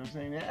 You know what I'm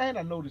saying? And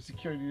I know the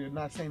security, they're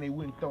not saying they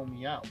wouldn't throw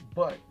me out,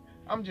 but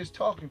I'm just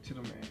talking to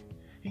the man.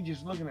 He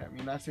just looking at me,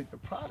 and I said, the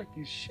product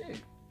is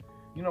shit.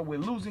 You know, we're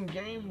losing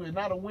games, we're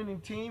not a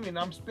winning team, and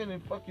I'm spending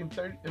fucking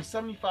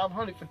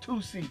 $7,500 for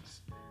 2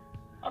 seats.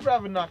 I'd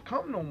rather not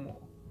come no more.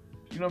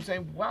 You know what I'm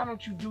saying? Why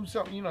don't you do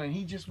something? You know, and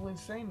he just wouldn't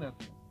say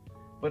nothing.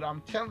 But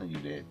I'm telling you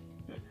that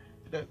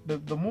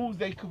the moves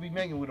they could be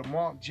making with a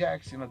Mark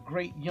Jackson, a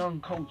great young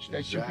coach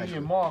that should be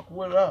in Mark.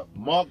 What up?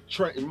 Mark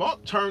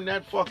turned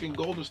that fucking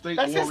Golden State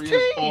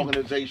Warriors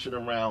organization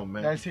around,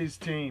 man. That's his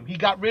team. He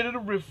got rid of the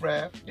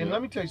riffraff. And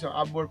let me tell you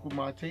something. I work with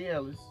Monte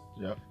Ellis.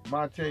 Yep.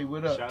 Monte,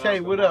 what up?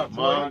 Tay, what up?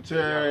 Monte,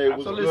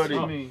 what's so good?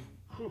 listen to me.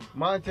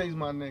 Monte's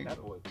my nigga.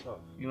 That was tough.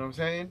 You know what I'm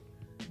saying?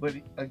 But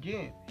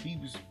again, he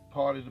was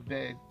part of the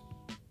bad,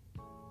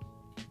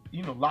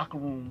 locker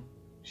room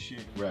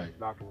shit. Right.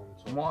 Locker room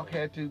talk. Mark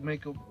had to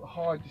make a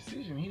hard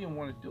decision. He didn't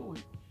want to do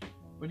it,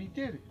 but he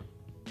did it.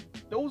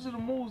 Those are the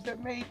moves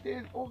that made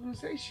their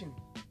organization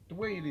the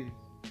way it is.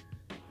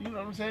 You know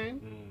what I'm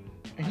saying?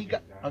 And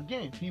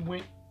he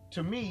went,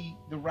 to me,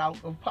 the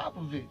route of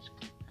Popovich.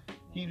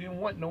 He didn't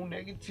want no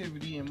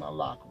negativity in my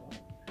locker room.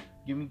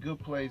 Give me good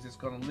players that's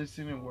going to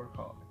listen and work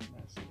hard.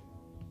 That's it.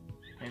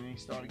 And he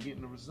started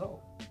getting the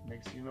result.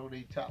 Next thing you know,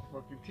 they top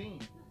fucking team.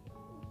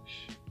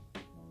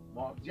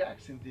 Mark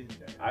Jackson did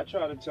that. I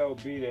try to tell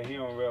B that he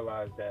don't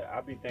realize that.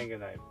 I be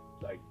thinking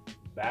like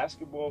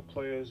basketball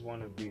players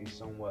want to be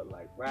somewhat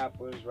like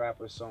rappers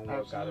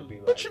somewhat got to be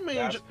like. What you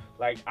mean?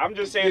 Like I'm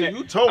just saying that.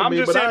 You told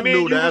me, but I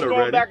knew that already.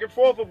 Going back and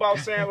forth about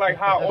saying like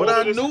how. But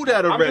I knew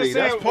that already.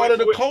 That's part of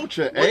the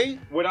culture, eh?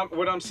 What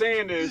I'm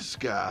saying is, this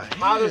guy.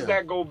 How does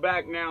that go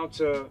back now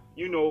to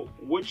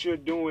what you're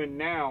doing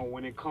now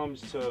when it comes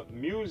to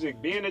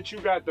music? Being that you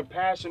got the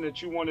passion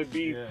that you want to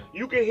be,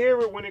 you can hear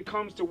it when it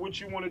comes to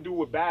what you want to do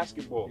with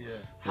basketball. Yeah.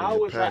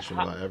 How is that?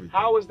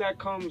 How is that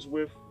comes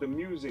with the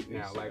music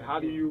now? Like how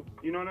do you?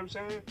 You know what I'm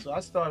saying? So I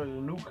started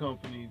a new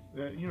company.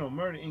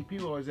 Murda Inc.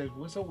 People always ask,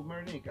 "What's up with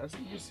Murda Inc?" I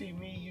said, "You see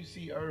me, you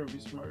see Irv.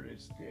 It's murder.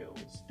 It's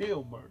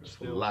still murder. It's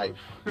for life.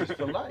 It's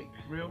for life.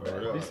 Real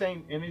bad. This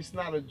ain't, and it's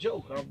not a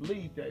joke. I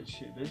believe that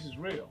shit. This is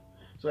real."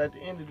 So at the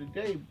end of the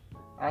day,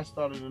 I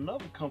started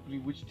another company,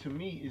 which to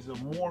me is a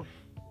morph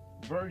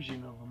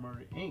version of a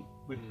Murda Inc.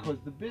 Because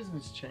the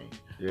business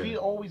changed. Yeah. We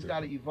always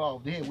got to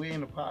evolve. There, we're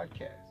in a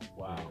podcast.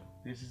 Wow.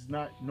 This is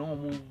not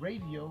normal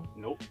radio.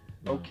 Nope.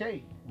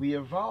 Okay, we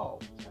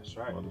evolved. That's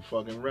right.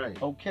 Motherfucking right.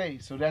 Okay,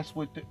 so that's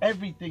what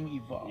everything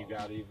evolves. You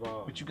gotta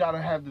evolve. But you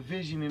gotta have the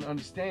vision and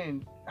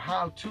understand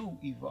how to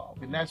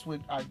evolve. And that's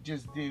what I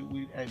just did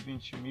with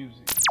Adventure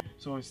Music.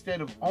 So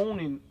instead of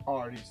owning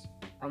artists,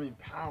 I'm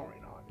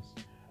empowering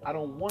artists. I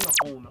don't want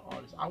to own the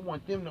artists. I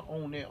want them to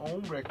own their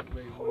own record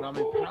label. And I'm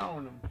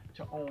empowering them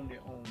to own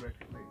their own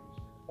record labels.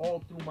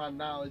 All through my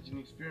knowledge and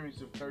experience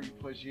of 30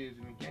 plus years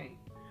in the game.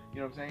 You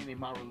know what I'm saying? In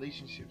my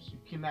relationships. You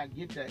cannot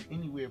get that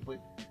anywhere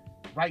but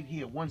right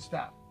here, one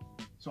stop.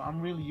 So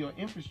I'm really your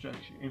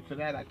infrastructure. And for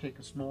that, I take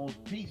a small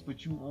piece,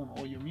 but you own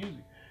all your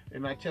music.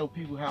 And I tell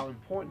people how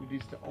important it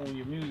is to own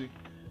your music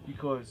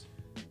because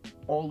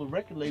all the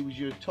record labels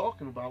you're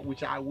talking about,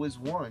 which I was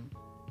one,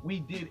 we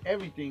did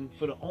everything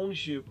for the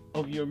ownership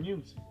of your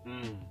music.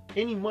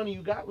 Any money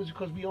you got was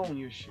because we own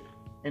your shit.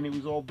 And it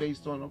was all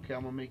based on, okay,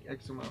 I'm going to make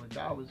X amount of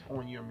dollars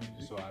on your music.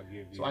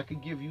 So I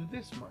could give you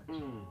this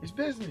much. It's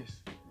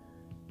business.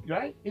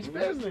 Right? It's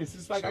business.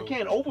 It's like I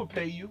can't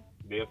overpay you.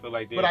 They feel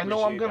like but I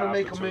know I'm gonna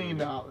make $1 million.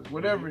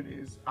 Whatever it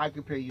is, I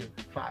could pay you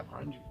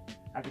 $500.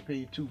 I could pay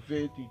you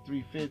 $250,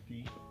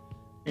 $350,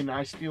 and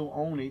I still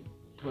own it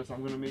because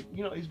I'm gonna make,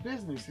 you know, it's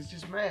business. It's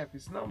just math.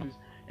 It's numbers.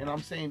 And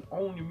I'm saying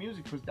own your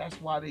music because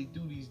that's why they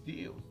do these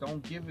deals.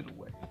 Don't give it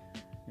away.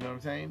 You know what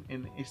I'm saying?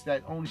 And it's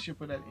that ownership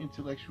of that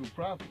intellectual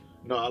property.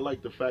 No, I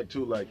like the fact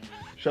too. Like,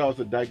 shout out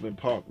to Dykeman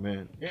Park,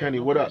 man. Yeah, Kenny,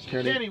 no what up,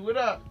 question. Kenny? Kenny, what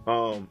up?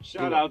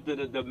 Shout out to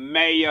the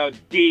mayor,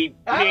 DP.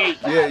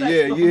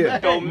 Yeah.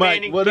 Dominic,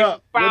 Mike, what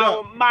up? What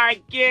up?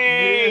 Mikey.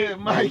 Yeah,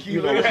 Mikey.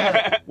 You know,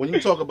 when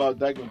you talk about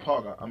Dykeman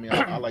Park, I mean,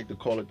 I like to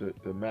call it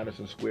the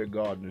Madison Square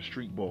Garden, the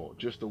street ball,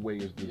 just the way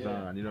it's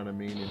designed. You know what I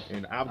mean?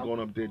 And I've gone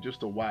up there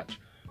just to watch,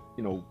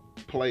 you know,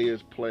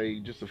 players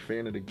play. Just a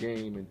fan of the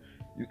game, and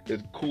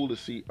it's cool to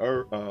see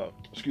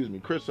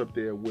Chris up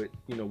there with,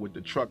 you know, with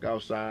the truck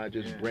outside,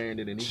 just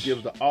branded, and he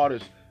gives the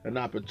artist an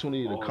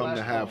opportunity to come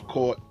to have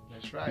court.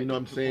 That's right. You know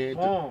what I'm saying?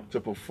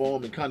 To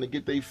perform and kind of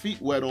get their feet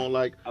wet on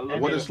like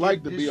what it's then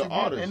like to be an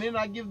artist. And then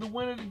I give the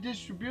winner the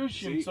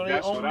distribution, See, so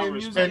they own their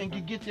music and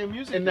can get their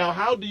music. And now,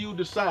 how do you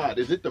decide?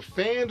 Is it the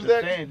fans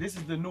This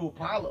is the new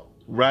Apollo.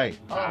 Right.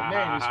 Oh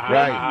man, it's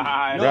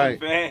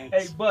crazy. Right.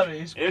 Hey, Butter,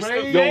 it's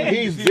crazy. Yo,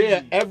 he's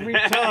there every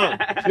time.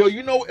 Yo,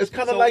 you know, it's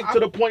kind of to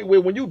the point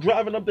where when you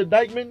driving up the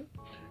Dykeman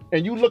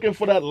and you looking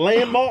for that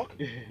landmark,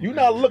 you're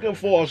not looking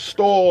for a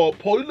store or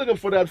pole. You're looking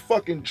for that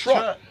fucking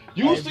truck.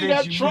 You see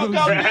that truck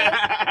out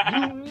there?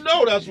 You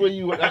know that's where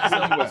you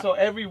at. So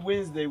every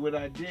Wednesday, what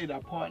I did, I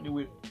partnered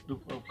with,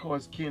 of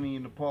course, Kenny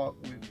in the park.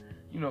 With,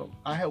 you know,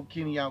 I helped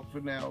Kenny out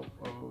for now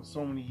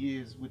so many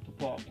years with the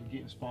park and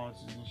getting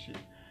sponsors and shit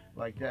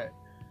like that,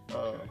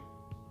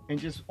 and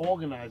just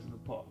organizing the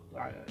park.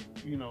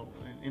 You know,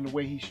 in the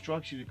way he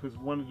structured it, because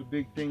one of the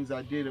big things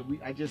I did,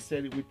 I just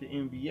said it with the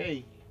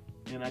NBA,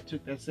 and I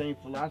took that same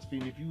philosophy.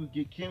 And if you would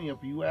get Kenny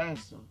up, you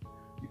ask him,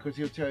 because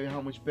he'll tell you how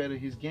much better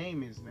his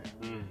game is now.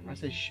 I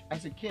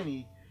said,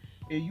 Kenny,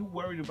 are you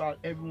worried about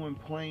everyone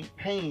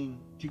paying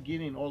to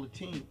get in, all the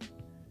teams?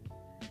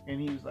 And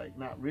he was like,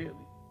 not really.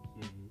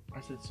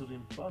 I said, so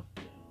then fuck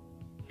them.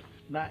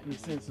 Not in the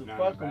sense of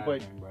fuck them,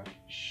 but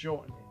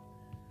shorten it.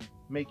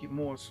 Make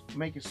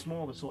it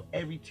smaller, so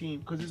every team,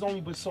 because there's only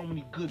but so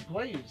many good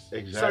players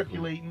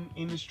circulating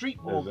in the street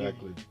ball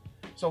game.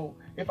 So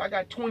if I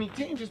got 20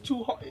 teams, it's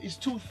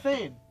too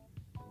thin.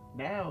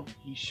 Now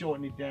he's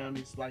shortening it down.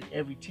 It's like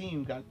every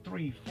team got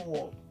 3,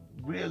 4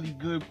 really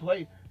good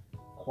players,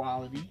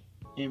 quality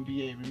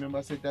NBA. Remember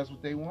I said that's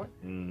what they want?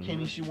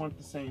 Kenny should want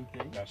the same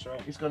thing. That's right.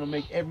 It's gonna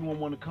make everyone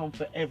want to come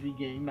for every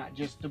game, not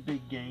just the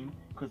big game,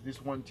 because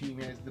this one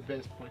team has the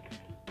best play.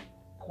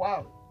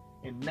 Quality.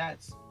 And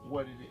that's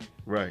what it is.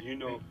 Right. You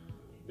know,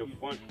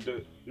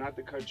 not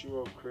to cut you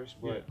off, Chris,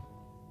 but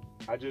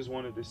I just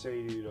wanted to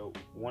say to you though,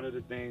 one of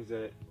the things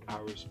that I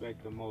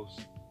respect the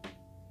most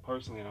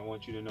personally, and I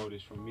want you to know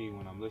this from me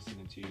when I'm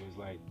listening to you, is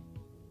like,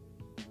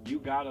 you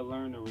gotta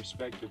learn to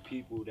respect the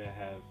people that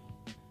have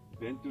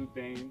been through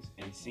things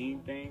and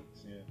seen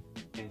things,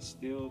 and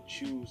still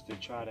choose to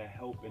try to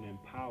help and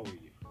empower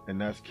you.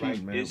 And that's key,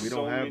 like, man. We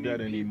don't have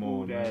that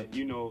anymore, that, man.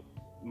 You know,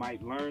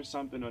 might learn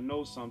something or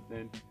know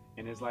something,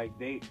 and it's like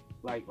they,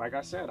 like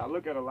I said, I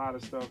look at a lot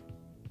of stuff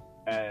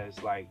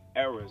as like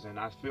errors, and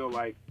I feel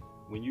like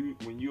when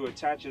you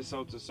attach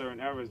yourself to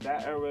certain errors,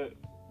 that error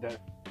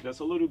that's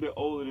a little bit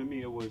older than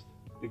me, it was,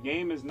 the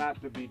game is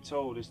not to be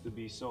told, it's to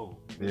be sold.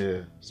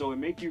 Yeah. So it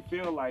make you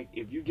feel like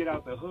if you get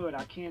out the hood,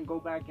 I can't go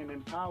back and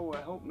empower or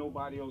help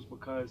nobody else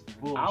because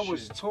I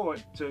was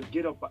taught to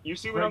get up. You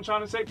see what I'm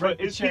trying to say? But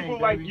it's people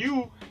like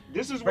you,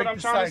 this is what I'm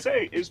trying to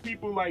say. It's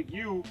people like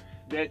you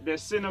that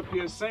sit up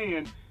here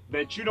saying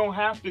that you don't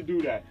have to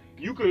do that.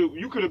 You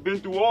could have been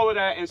through all of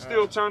that and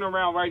still turn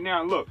around right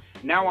now and look.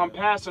 Now I'm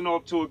passing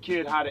off to a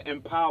kid how to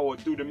empower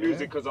through the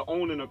music because of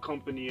owning a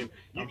company, and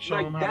you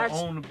showing him how to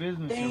own the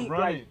business and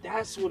run it.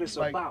 That's what it's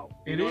about.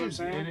 It is.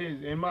 It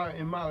is. In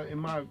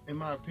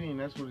my opinion,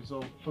 that's what it's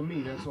all. For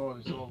me, that's all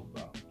it's all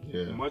about.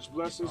 Yeah. Much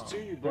blessings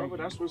to you, brother.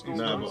 That's what's going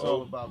on. That's what it's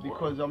all about.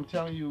 Because I'm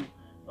telling you,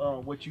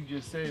 what you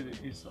just said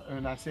is,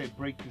 and I said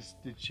break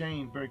the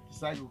chain, break the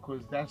cycle,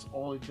 because that's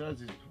all it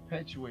does is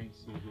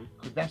perpetuates.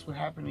 Because that's what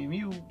happened to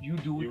you. You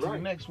do it to the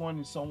next one,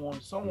 and so on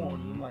and so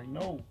on. And I'm like,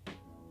 no,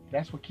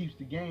 that's what keeps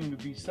the game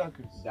to be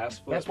suckers. That's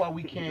why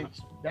we can't.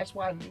 That's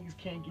why niggas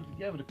can't get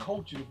together. The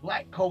culture, the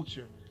black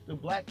culture, the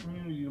black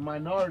community, the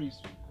minorities,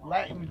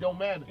 Latin, it don't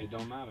matter. It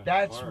don't matter.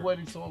 That's what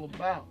it's all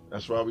about.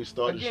 That's why we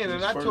started. Again,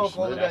 and I talk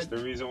all of that. That's the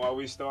reason why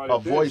we started. A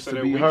voice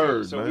to be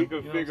heard, so we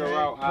could figure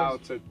out how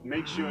to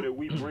make sure that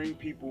we bring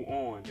people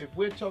on. If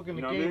we're talking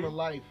the game of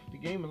life,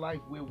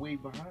 we're way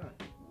behind.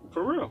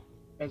 For real.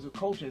 As a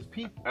culture, as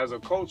people. As a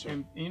culture.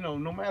 And, you know,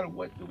 no matter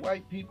what the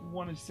white people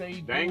want to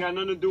say. They ain't got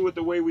nothing to do with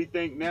the way we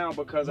think now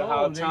because of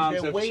how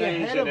times have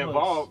changed and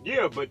evolved.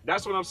 Yeah, but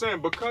that's what I'm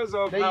saying. Because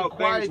of how things work.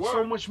 They acquired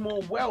so much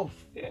more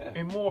wealth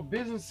and more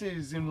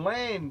businesses and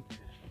land.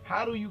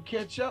 How do you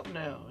catch up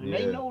now? And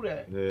they know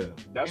that. Yeah.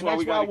 That's why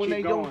we got to keep going. When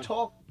they don't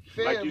talk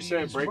fairly, like you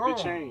said, break the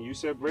chain. You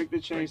said break the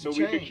chain so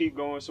we could keep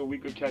going, so we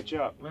could catch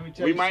up. Let me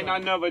tell you, we might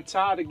not never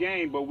tie the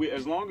game, but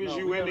as long as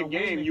you in the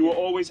game, you will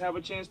always have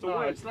a chance to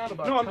win. It's not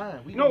about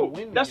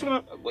time. That's what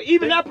I'm.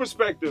 Even that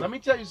perspective. Let me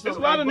tell you something. There's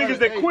a lot of niggas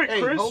that quit,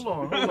 Chris. Hold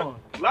on.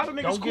 A lot of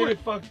niggas Don't quit. get it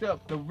fucked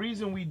up. The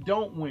reason we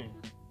don't win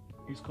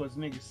is because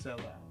niggas sell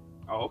out.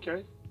 Oh,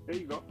 okay. There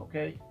you go.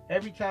 Okay?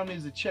 Every time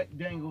there's a check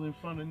dangled in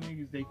front of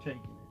niggas, they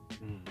taking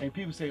it. And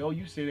people say, oh,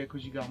 you say that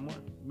because you got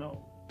money.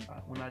 No.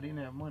 When I didn't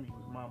have money, it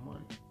was my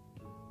money.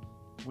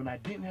 When I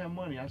didn't have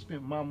money, I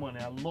spent my money.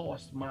 I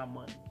lost my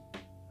money.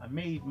 I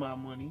made my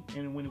money.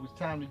 And when it was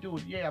time to do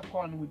it, yeah, I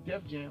partnered with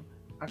Def Jam.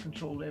 I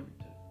controlled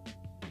everything.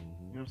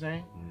 You know what I'm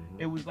saying?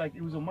 It was like,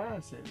 it was a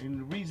mindset. And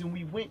the reason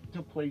we went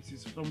to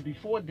places from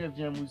before Def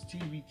Jam was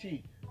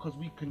TVT, because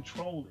we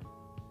controlled it.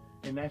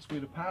 And that's where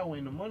the power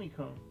and the money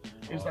comes.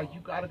 It's like you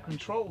gotta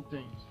control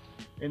things.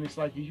 And it's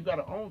like you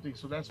gotta own things.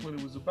 So that's what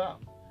it was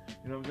about.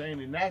 You know what I'm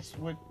saying? And that's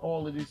what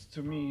all of this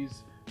to me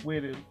is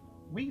where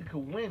we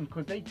could win,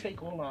 because they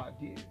take all our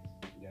ideas.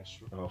 That's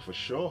true. Oh, for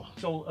sure.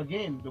 So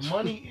again, the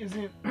money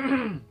isn't,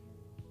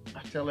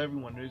 I tell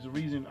everyone, there's a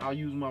reason. I'll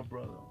use my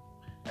brother.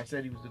 I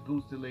said he was the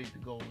goose that laid the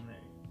golden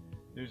egg.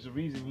 There's a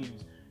reason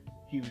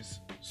he was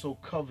so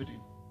coveted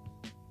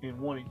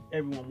and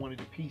everyone wanted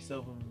a piece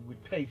of him,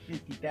 would pay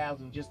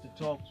 $50,000 just to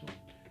talk to him,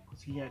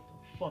 because he had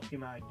the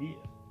fucking idea.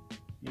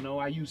 You know,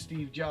 I use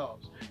Steve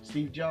Jobs.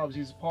 Steve Jobs,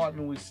 his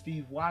partner was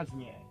Steve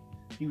Wozniak.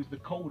 He was the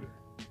coder.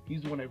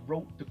 He's the one that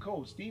wrote the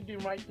code. Steve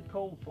didn't write the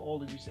code for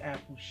all of this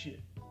Apple shit.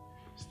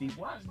 Steve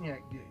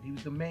Wozniak did. He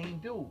was the main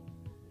dude.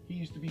 He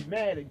used to be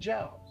mad at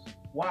Jobs.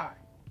 Why?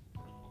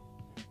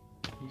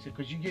 He said,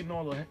 because you getting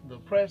all the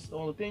press,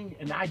 all the things,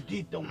 and I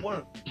did the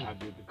work. I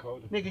did the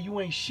coding. Nigga, you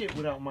ain't shit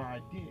without my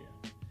idea.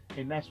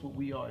 And that's what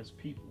we are as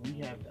people. We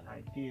have the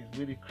ideas.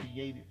 We're the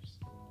creatives.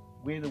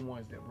 We're the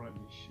ones that run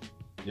this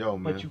shit. Yo,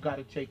 man. But you got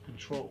to take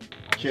control.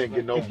 Can't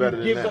get no better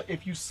than that.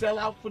 If you sell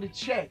out for the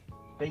check,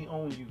 they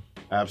own you.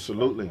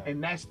 Absolutely.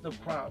 And that's the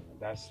problem.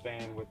 That's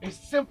staying with. It's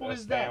simple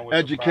as that.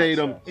 Educate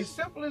them. It's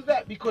simple as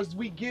that, because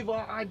we give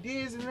our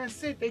ideas and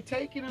that's it. They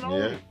take it and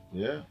own it.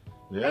 Yeah.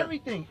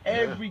 Everything.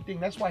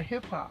 That's why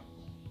hip hop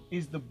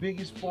is the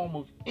biggest form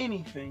of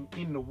anything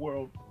in the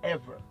world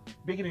ever.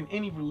 Bigger than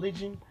any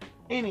religion,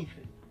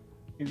 anything.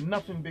 There's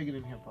nothing bigger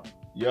than hip hop.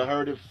 You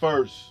heard it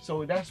first.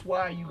 So that's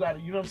why you got to,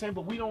 you know what I'm saying?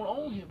 But we don't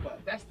own hip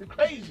hop. That's the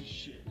crazy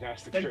shit.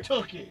 They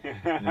took it.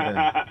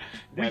 Yeah.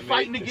 We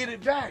fighting to get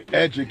it back.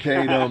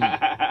 Educate them.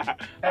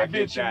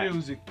 Adventure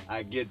music.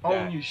 I get that.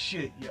 Own your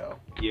shit, yo.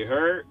 You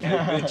heard?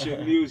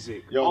 Adventure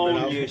music. Yo, own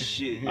man, your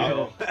shit,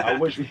 yo. I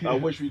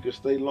wish we could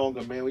stay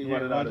longer, man. We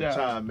running out of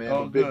time, man.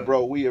 Oh, But big good.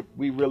 bro, we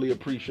really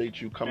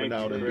appreciate you coming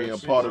Thank out you, and Chris. being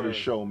a part of the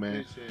show,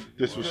 man.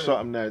 This was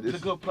something that It's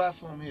a good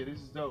platform here. This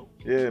is dope.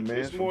 yeah, man.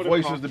 It's more to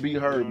Voices come. to be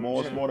heard,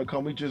 more Yeah. more to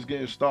come. We just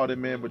getting started,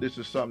 man. But this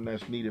is something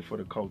that's needed for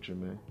the culture,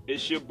 man.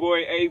 It's your boy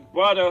A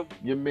Butta.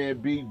 Your man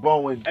B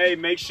Bowen. Hey,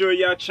 make sure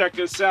y'all check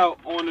us out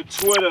on the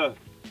Twitter.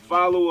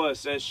 Follow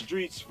us at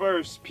Streets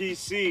First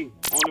PC.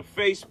 On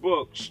the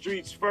Facebook,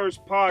 Streets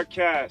First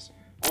Podcast.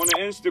 On the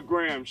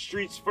Instagram,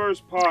 Streets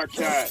First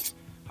Podcast.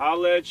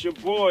 Holla at your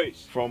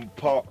boys. From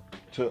Park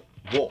to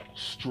Wall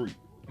Street.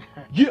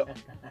 Yeah,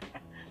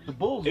 The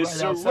Bulls It's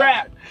right a outside.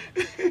 wrap.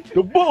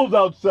 the Bulls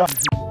outside.